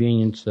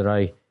inconvenience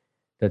that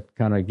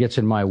kind of gets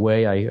in my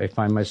way, I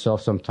find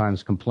myself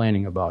sometimes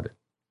complaining about it.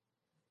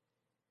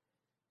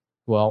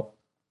 Well,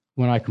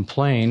 when I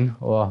complain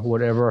or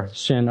whatever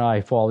sin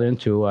I fall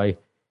into,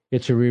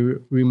 it's a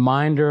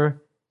reminder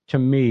to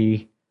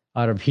me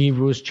out of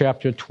Hebrews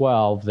chapter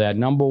 12 that,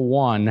 number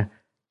one,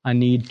 I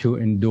need to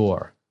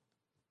endure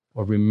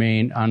or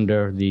remain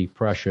under the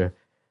pressure,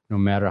 no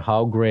matter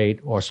how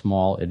great or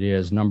small it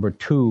is. Number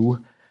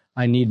two,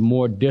 I need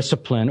more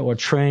discipline or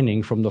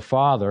training from the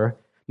Father.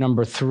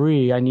 Number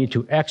three, I need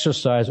to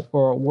exercise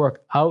or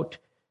work out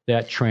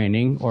that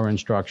training or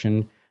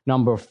instruction.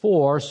 Number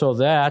four, so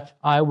that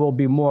I will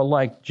be more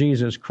like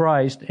Jesus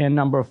Christ. And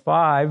number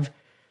five,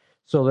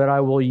 so that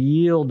I will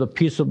yield the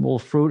peaceable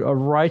fruit of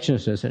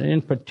righteousness, and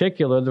in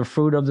particular, the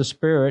fruit of the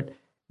Spirit,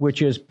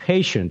 which is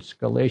patience,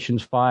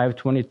 Galatians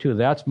 5:22.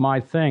 That's my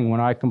thing when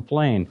I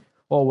complain.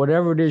 Or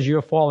whatever it is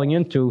you're falling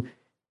into,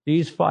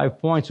 these 5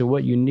 points are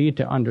what you need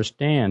to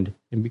understand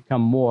and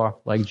become more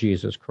like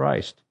Jesus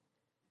Christ.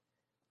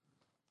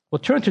 Well,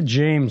 turn to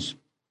James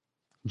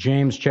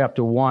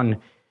chapter 1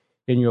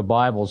 in your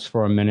Bibles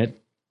for a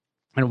minute.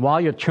 And while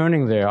you're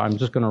turning there, I'm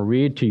just going to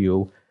read to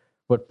you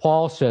what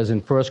Paul says in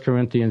 1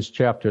 Corinthians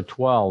chapter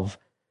 12,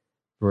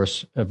 1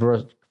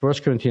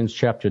 Corinthians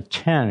chapter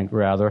 10,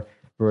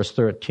 verse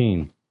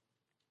 13.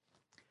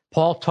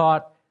 Paul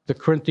taught the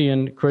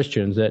Corinthian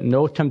Christians that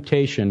no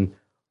temptation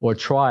or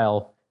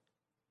trial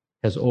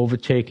has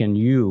overtaken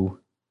you,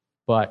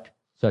 but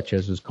such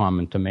as is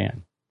common to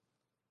man.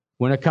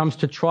 When it comes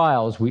to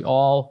trials, we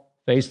all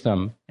face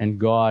them, and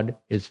God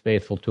is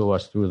faithful to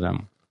us through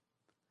them.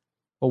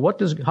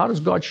 But how does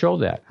God show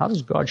that? How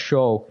does God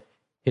show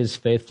his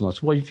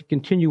faithfulness? Well, if you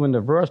continue in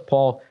the verse,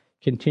 Paul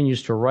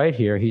continues to write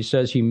here. He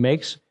says he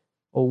makes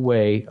a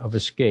way of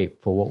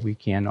escape for what we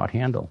cannot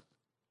handle.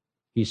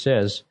 He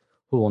says,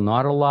 God will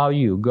not allow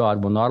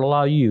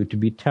you to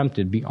be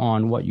tempted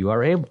beyond what you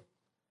are able.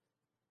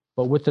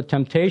 But with the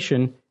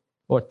temptation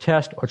or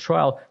test or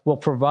trial, will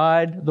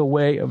provide the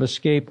way of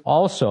escape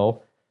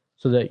also,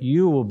 so that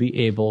you will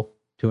be able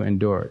to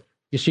endure it.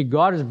 You see,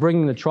 God is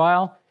bringing the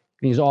trial,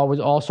 and he's always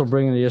also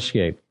bringing the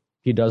escape.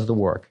 He does the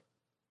work,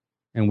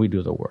 and we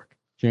do the work.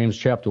 James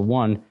chapter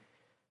 1,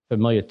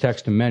 familiar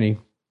text to many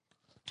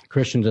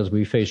Christians as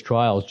we face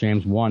trials.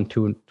 James 1,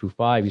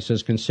 2-5, he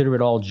says, consider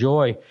it all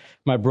joy,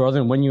 my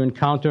brethren, when you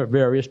encounter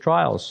various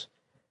trials,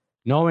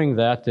 knowing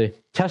that the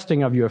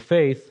testing of your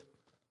faith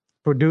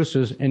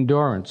produces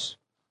endurance.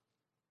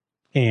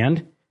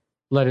 And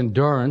let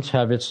endurance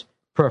have its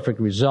perfect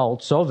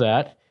result, so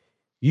that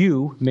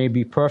you may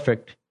be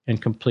perfect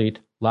and complete,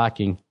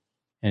 lacking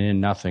and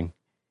in nothing.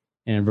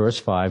 And in verse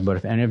 5, but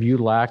if any of you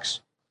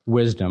lacks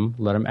wisdom,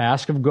 let him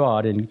ask of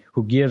God, and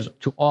who gives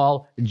to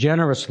all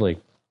generously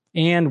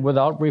and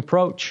without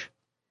reproach,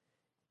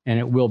 and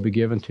it will be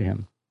given to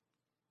him.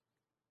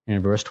 And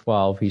in verse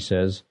 12, he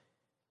says,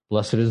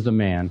 blessed is the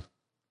man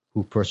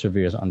who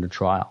perseveres under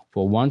trial.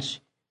 For once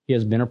he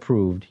has been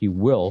approved, he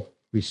will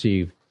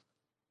receive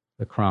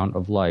the crown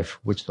of life,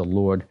 which the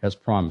Lord has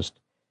promised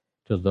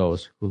to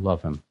those who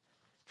love him.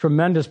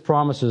 Tremendous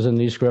promises in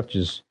these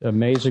scriptures,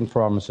 amazing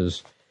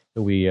promises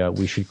that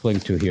we should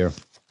cling to here.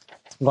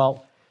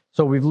 Well,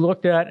 so we've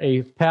looked at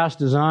a past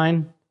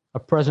design, a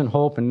present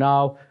hope, and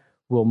now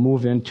we'll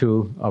move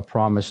into a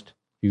promised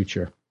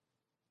future.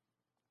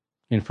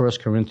 In 1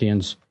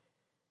 Corinthians,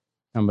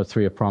 number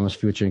 3, a promised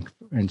future.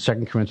 In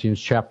 2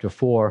 Corinthians chapter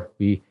 4,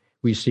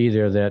 we see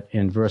there that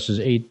in verses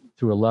 8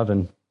 through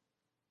 11,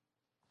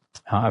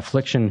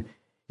 affliction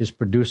is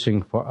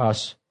producing for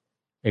us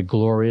a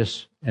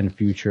glorious and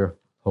future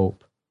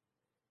hope.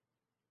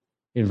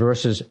 In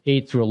verses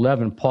 8 through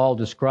 11, Paul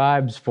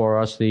describes for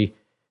us the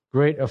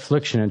great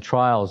affliction and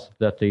trials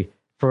that the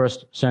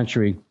first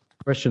century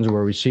Christians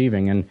were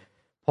receiving. And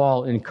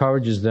Paul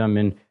encourages them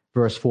in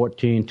verse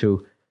 14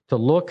 to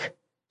look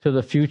to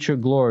the future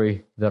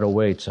glory that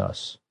awaits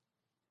us.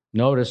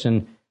 Notice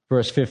in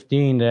verse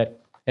 15 that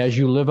as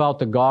you live out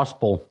the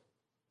gospel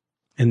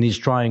in these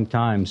trying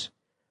times,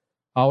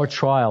 our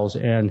trials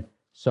and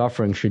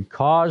suffering should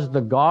cause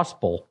the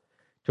gospel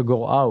to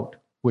go out,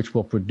 which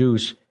will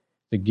produce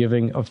the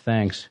giving of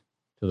thanks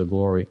to the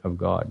glory of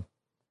God.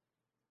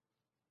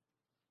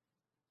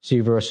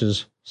 See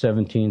verses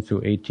 17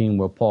 through 18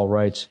 where Paul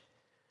writes,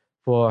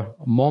 "For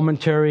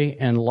momentary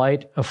and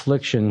light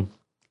affliction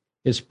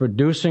is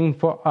producing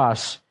for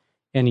us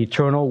an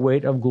eternal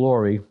weight of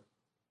glory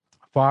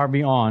far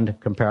beyond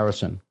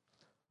comparison,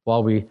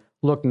 while we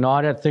look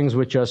not at things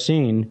which are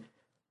seen,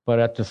 but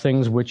at the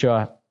things which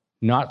are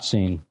not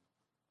seen.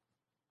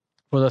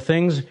 For the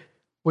things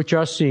which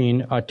are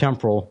seen are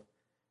temporal,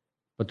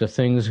 but the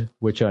things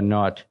which are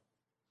not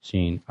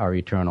seen are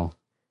eternal."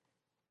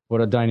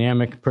 What a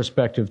dynamic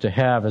perspective to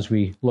have as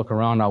we look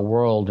around our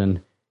world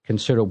and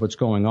consider what's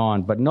going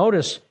on. But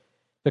notice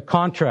the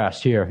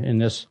contrast here in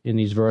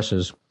these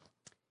verses.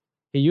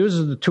 He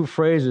uses the two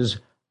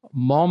phrases,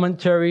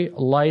 momentary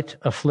light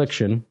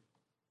affliction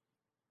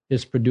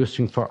is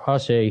producing for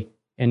us an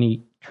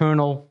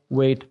eternal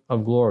weight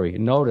of glory.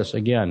 Notice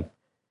again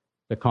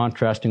the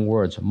contrasting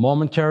words,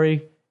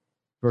 momentary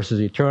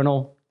versus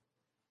eternal,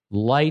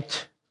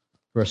 light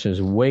versus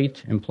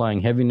weight,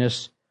 implying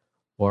heaviness,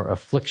 or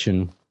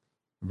affliction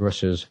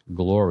versus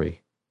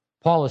glory.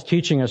 Paul is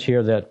teaching us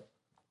here that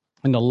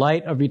in the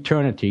light of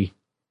eternity,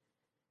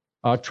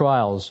 our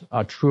trials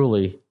are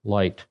truly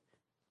light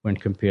when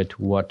compared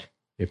to what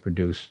they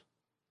produce.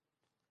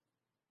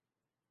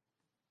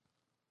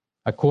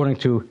 According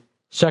to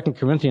 2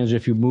 Corinthians,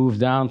 if you move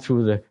down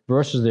through the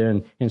verses there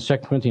in 2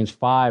 Corinthians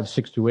 5,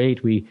 6 to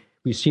 8, we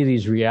see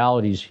these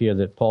realities here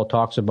that Paul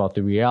talks about.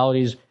 The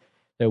realities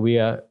that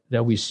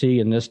we see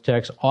in this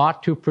text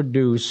ought to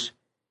produce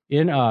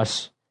in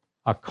us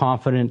a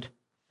confident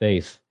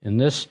faith. In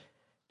this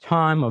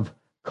time of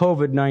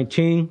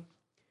COVID-19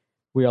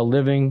 we are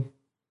living,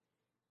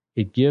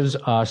 it gives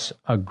us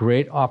a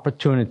great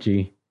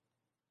opportunity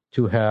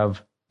to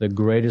have the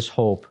greatest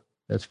hope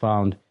that's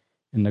found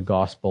in the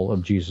gospel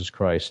of Jesus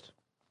Christ.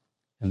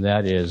 And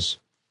that is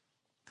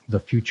the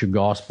future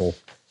gospel,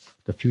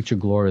 the future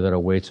glory that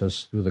awaits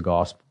us through the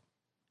gospel.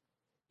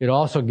 It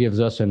also gives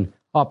us an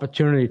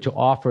opportunity to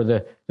offer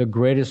the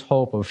greatest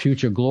hope of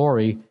future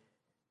glory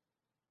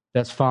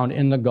that's found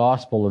in the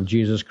gospel of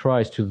Jesus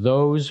Christ to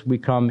those we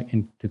come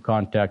into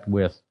contact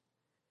with.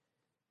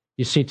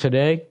 You see,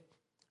 today,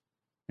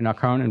 in our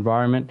current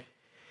environment,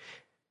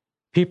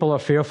 people are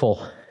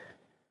fearful,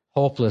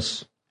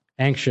 hopeless,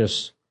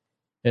 anxious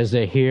as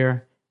they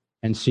hear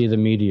and see the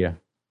media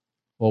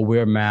or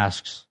wear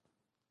masks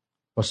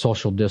or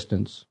social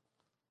distance.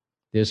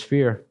 There's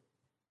fear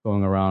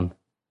going around.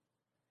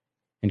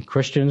 And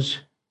Christians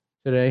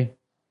today,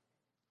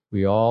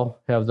 we all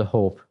have the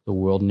hope the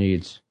world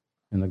needs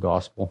in the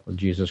gospel of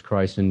Jesus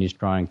Christ in these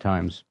trying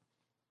times.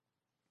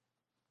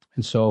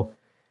 And so,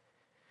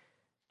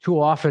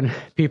 too often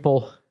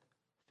people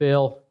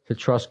fail to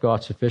trust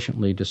God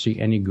sufficiently to see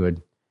any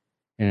good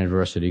in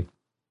adversity.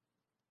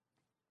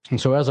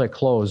 And so as I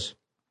close,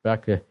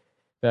 back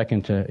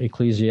into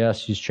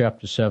Ecclesiastes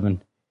chapter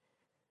 7,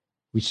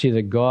 we see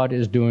that God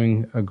is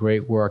doing a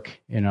great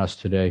work in us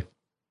today.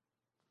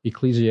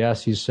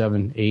 Ecclesiastes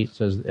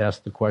 7:8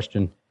 asks the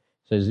question,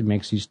 says it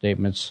makes these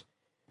statements.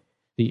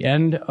 The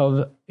end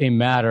of a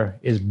matter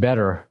is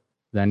better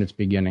than its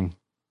beginning.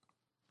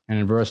 And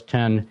in verse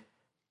 10,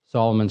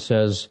 Solomon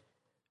says,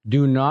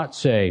 do not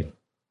say,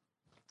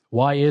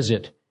 why is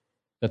it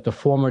that the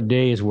former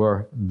days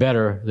were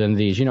better than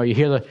these? You know, you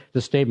hear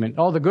the statement,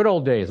 oh, the good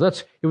old days.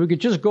 If we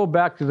could just go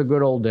back to the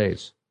good old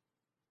days.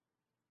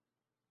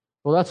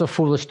 Well, that's a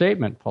foolish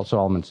statement,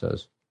 Solomon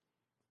says.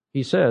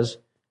 He says,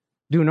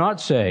 do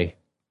not say,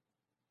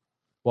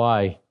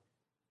 why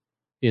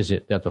is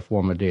it that the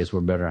former days were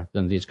better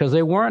than these? Because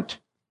they weren't.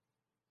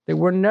 They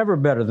were never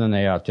better than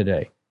they are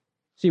today.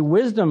 See,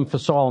 wisdom for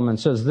Solomon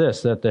says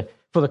this, that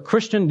for the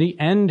Christian, the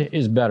end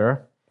is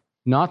better,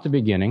 not the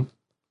beginning.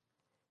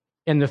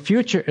 And the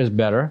future is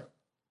better,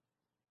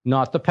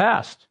 not the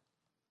past.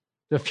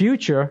 The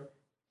future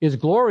is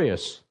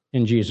glorious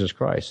in Jesus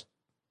Christ.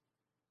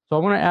 So I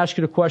want to ask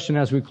you the question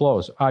as we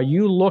close. Are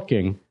you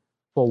looking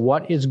for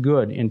what is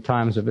good in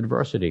times of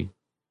adversity?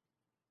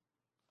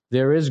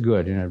 There is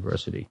good in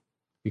adversity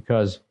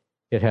because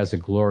it has a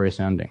glorious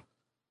ending.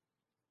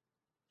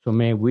 So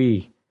may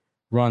we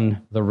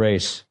run the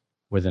race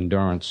with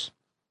endurance.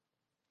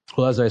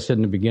 Well, as I said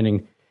in the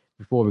beginning,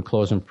 before we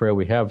close in prayer,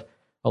 we have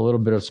a little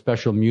bit of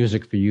special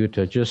music for you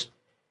to just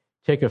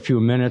take a few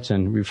minutes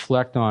and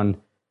reflect on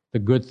the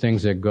good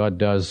things that God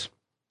does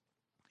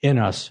in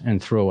us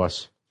and through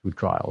us through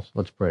trials.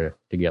 Let's pray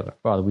together.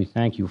 Father, we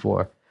thank you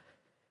for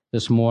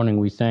this morning.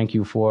 We thank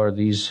you for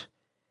these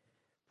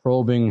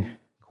probing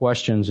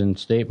questions and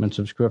statements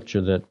of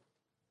Scripture that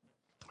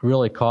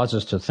really cause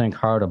us to think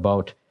hard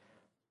about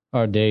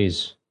our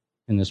days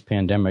in this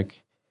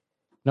pandemic.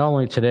 Not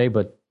only today,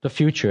 but the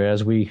future.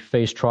 As we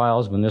face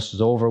trials, when this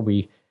is over,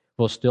 we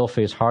will still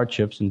face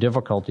hardships and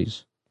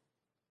difficulties.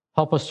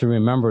 Help us to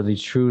remember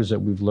these truths that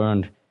we've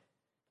learned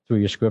through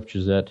your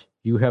Scriptures, that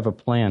you have a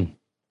plan.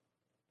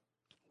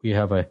 We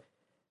have a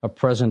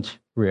present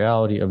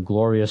reality of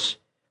glorious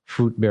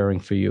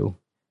fruit-bearing for you.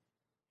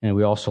 And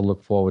we also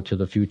look forward to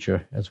the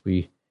future as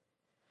we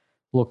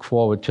look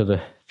forward to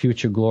the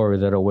future glory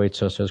that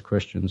awaits us as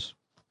Christians.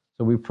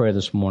 So we pray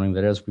this morning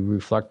that as we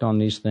reflect on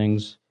these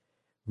things,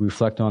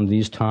 reflect on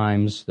these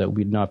times, that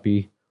we'd not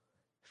be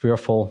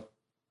fearful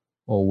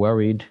or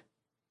worried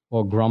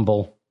or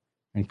grumble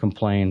and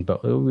complain,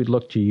 but we'd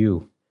look to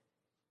you,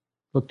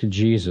 look to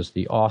Jesus,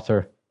 the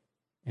author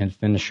and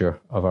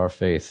finisher of our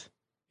faith,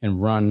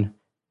 and run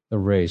the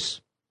race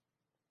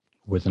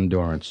with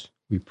endurance.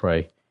 We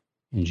pray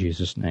in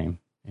Jesus' name.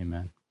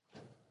 Amen.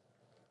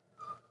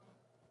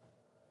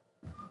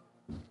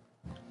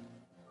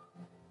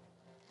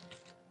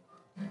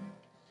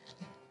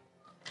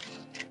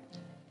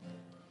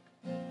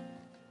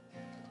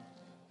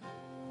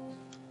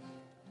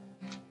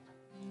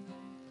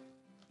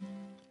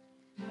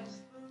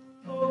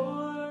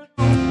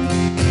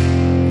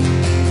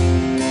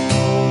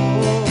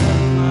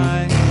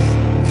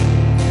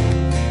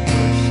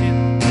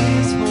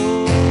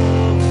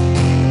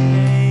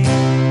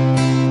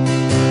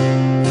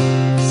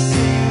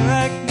 Sing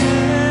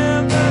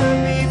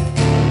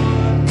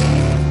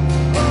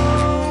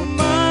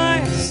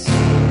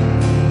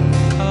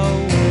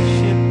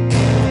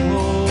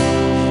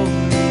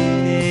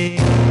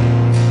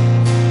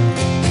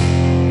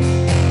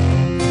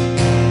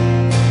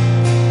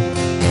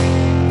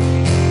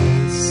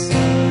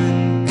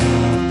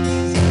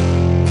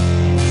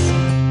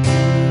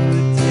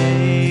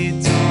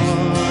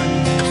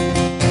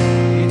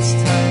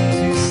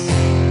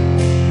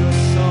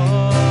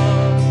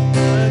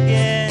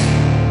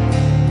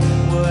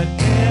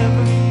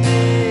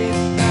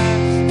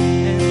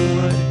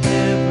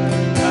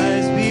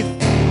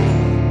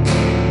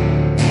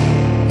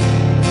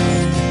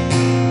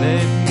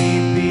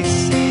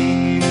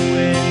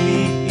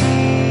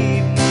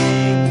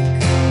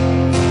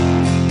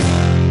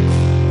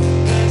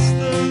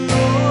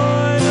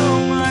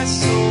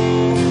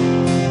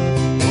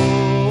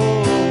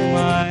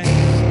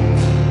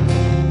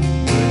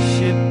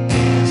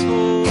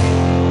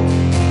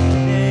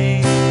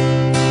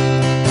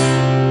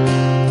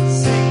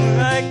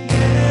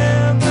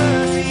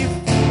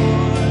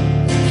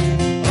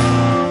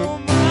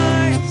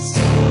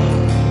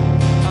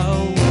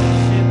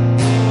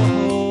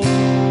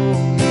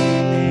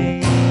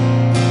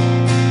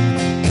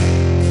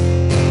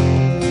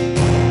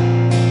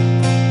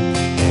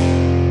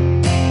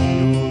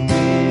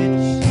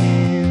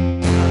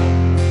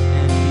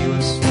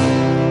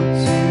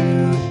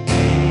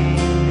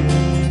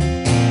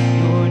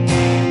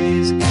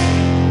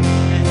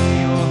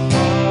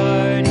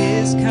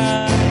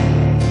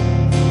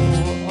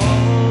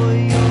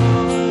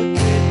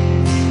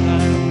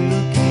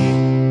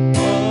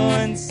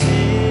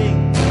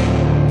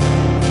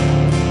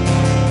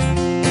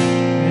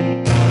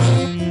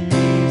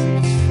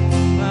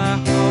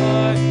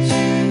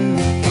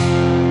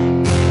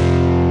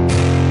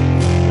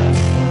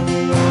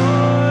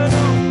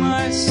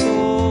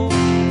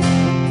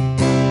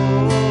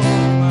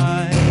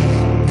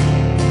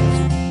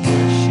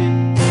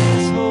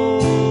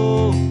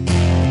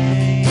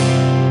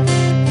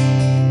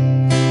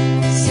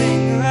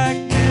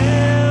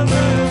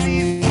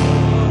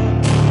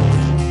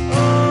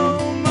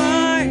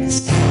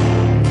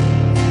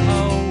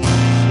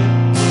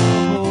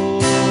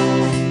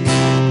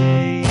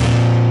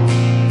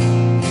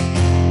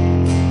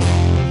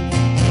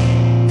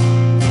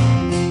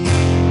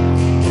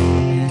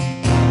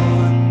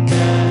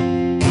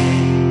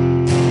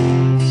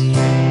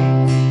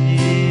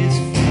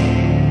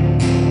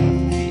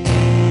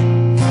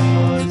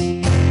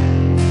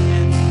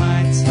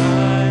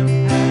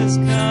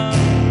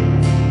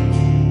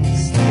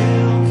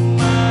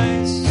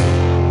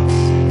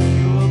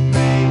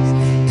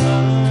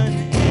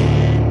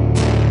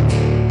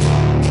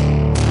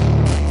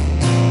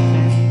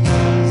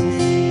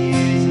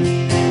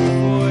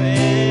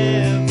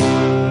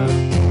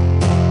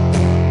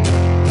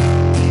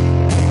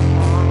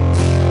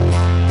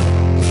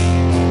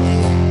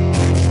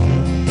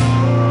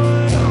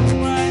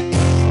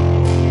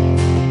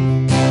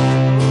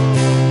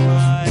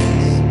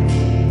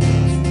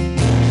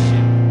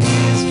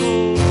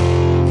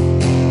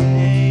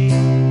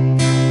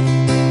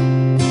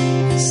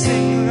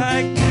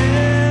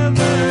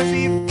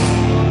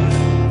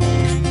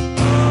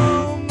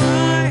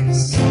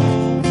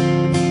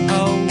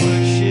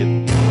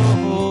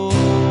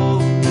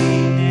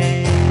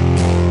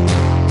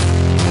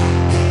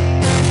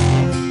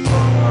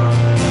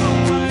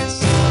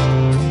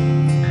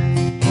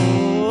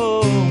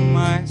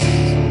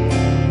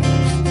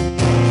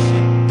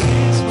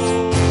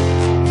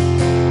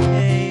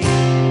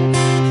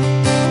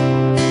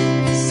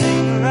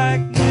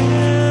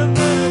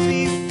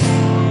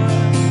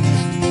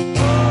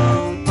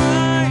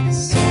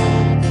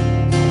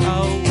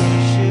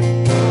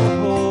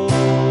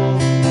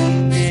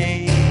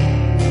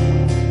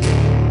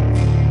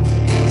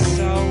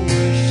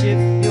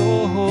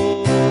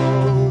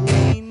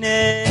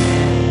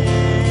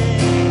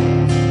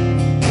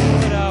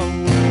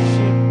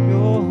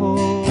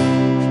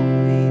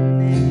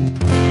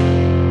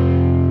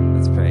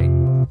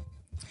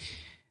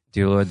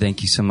Dear Lord,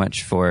 thank you so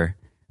much for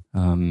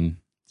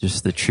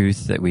just the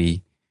truth that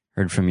we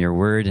heard from your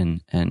word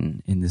and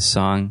in this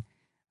song.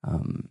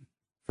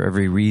 For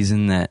every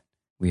reason that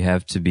we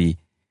have to be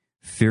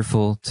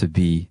fearful, to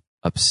be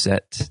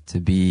upset,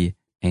 to be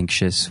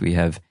anxious, we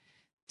have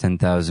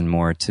 10,000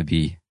 more to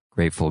be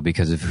grateful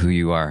because of who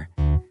you are.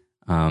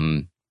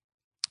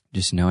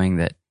 Just knowing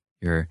that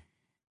your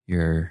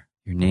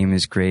name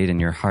is great and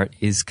your heart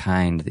is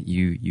kind, that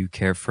you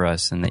care for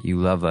us and that you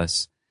love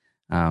us,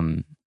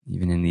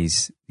 even in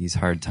these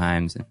hard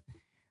times,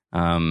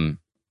 and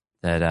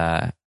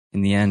that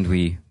in the end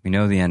we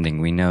know the ending.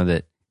 We know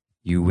that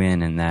you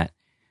win, and that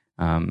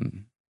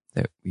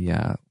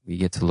we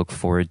get to look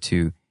forward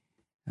to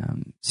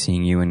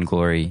seeing you in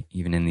glory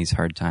even in these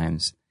hard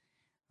times.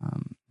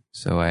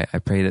 So I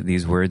pray that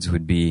these words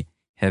would be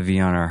heavy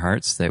on our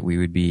hearts, that we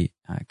would be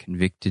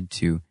convicted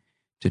to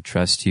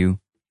trust you,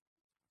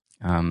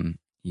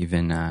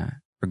 even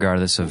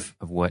regardless of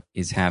what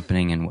is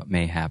happening and what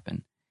may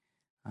happen.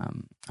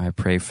 I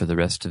pray for the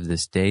rest of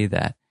this day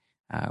that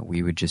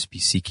we would just be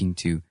seeking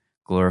to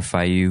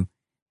glorify you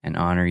and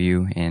honor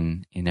you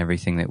in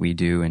everything that we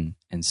do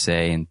and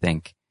say and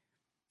think.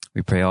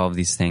 We pray all of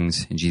these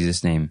things in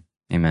Jesus' name.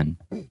 Amen.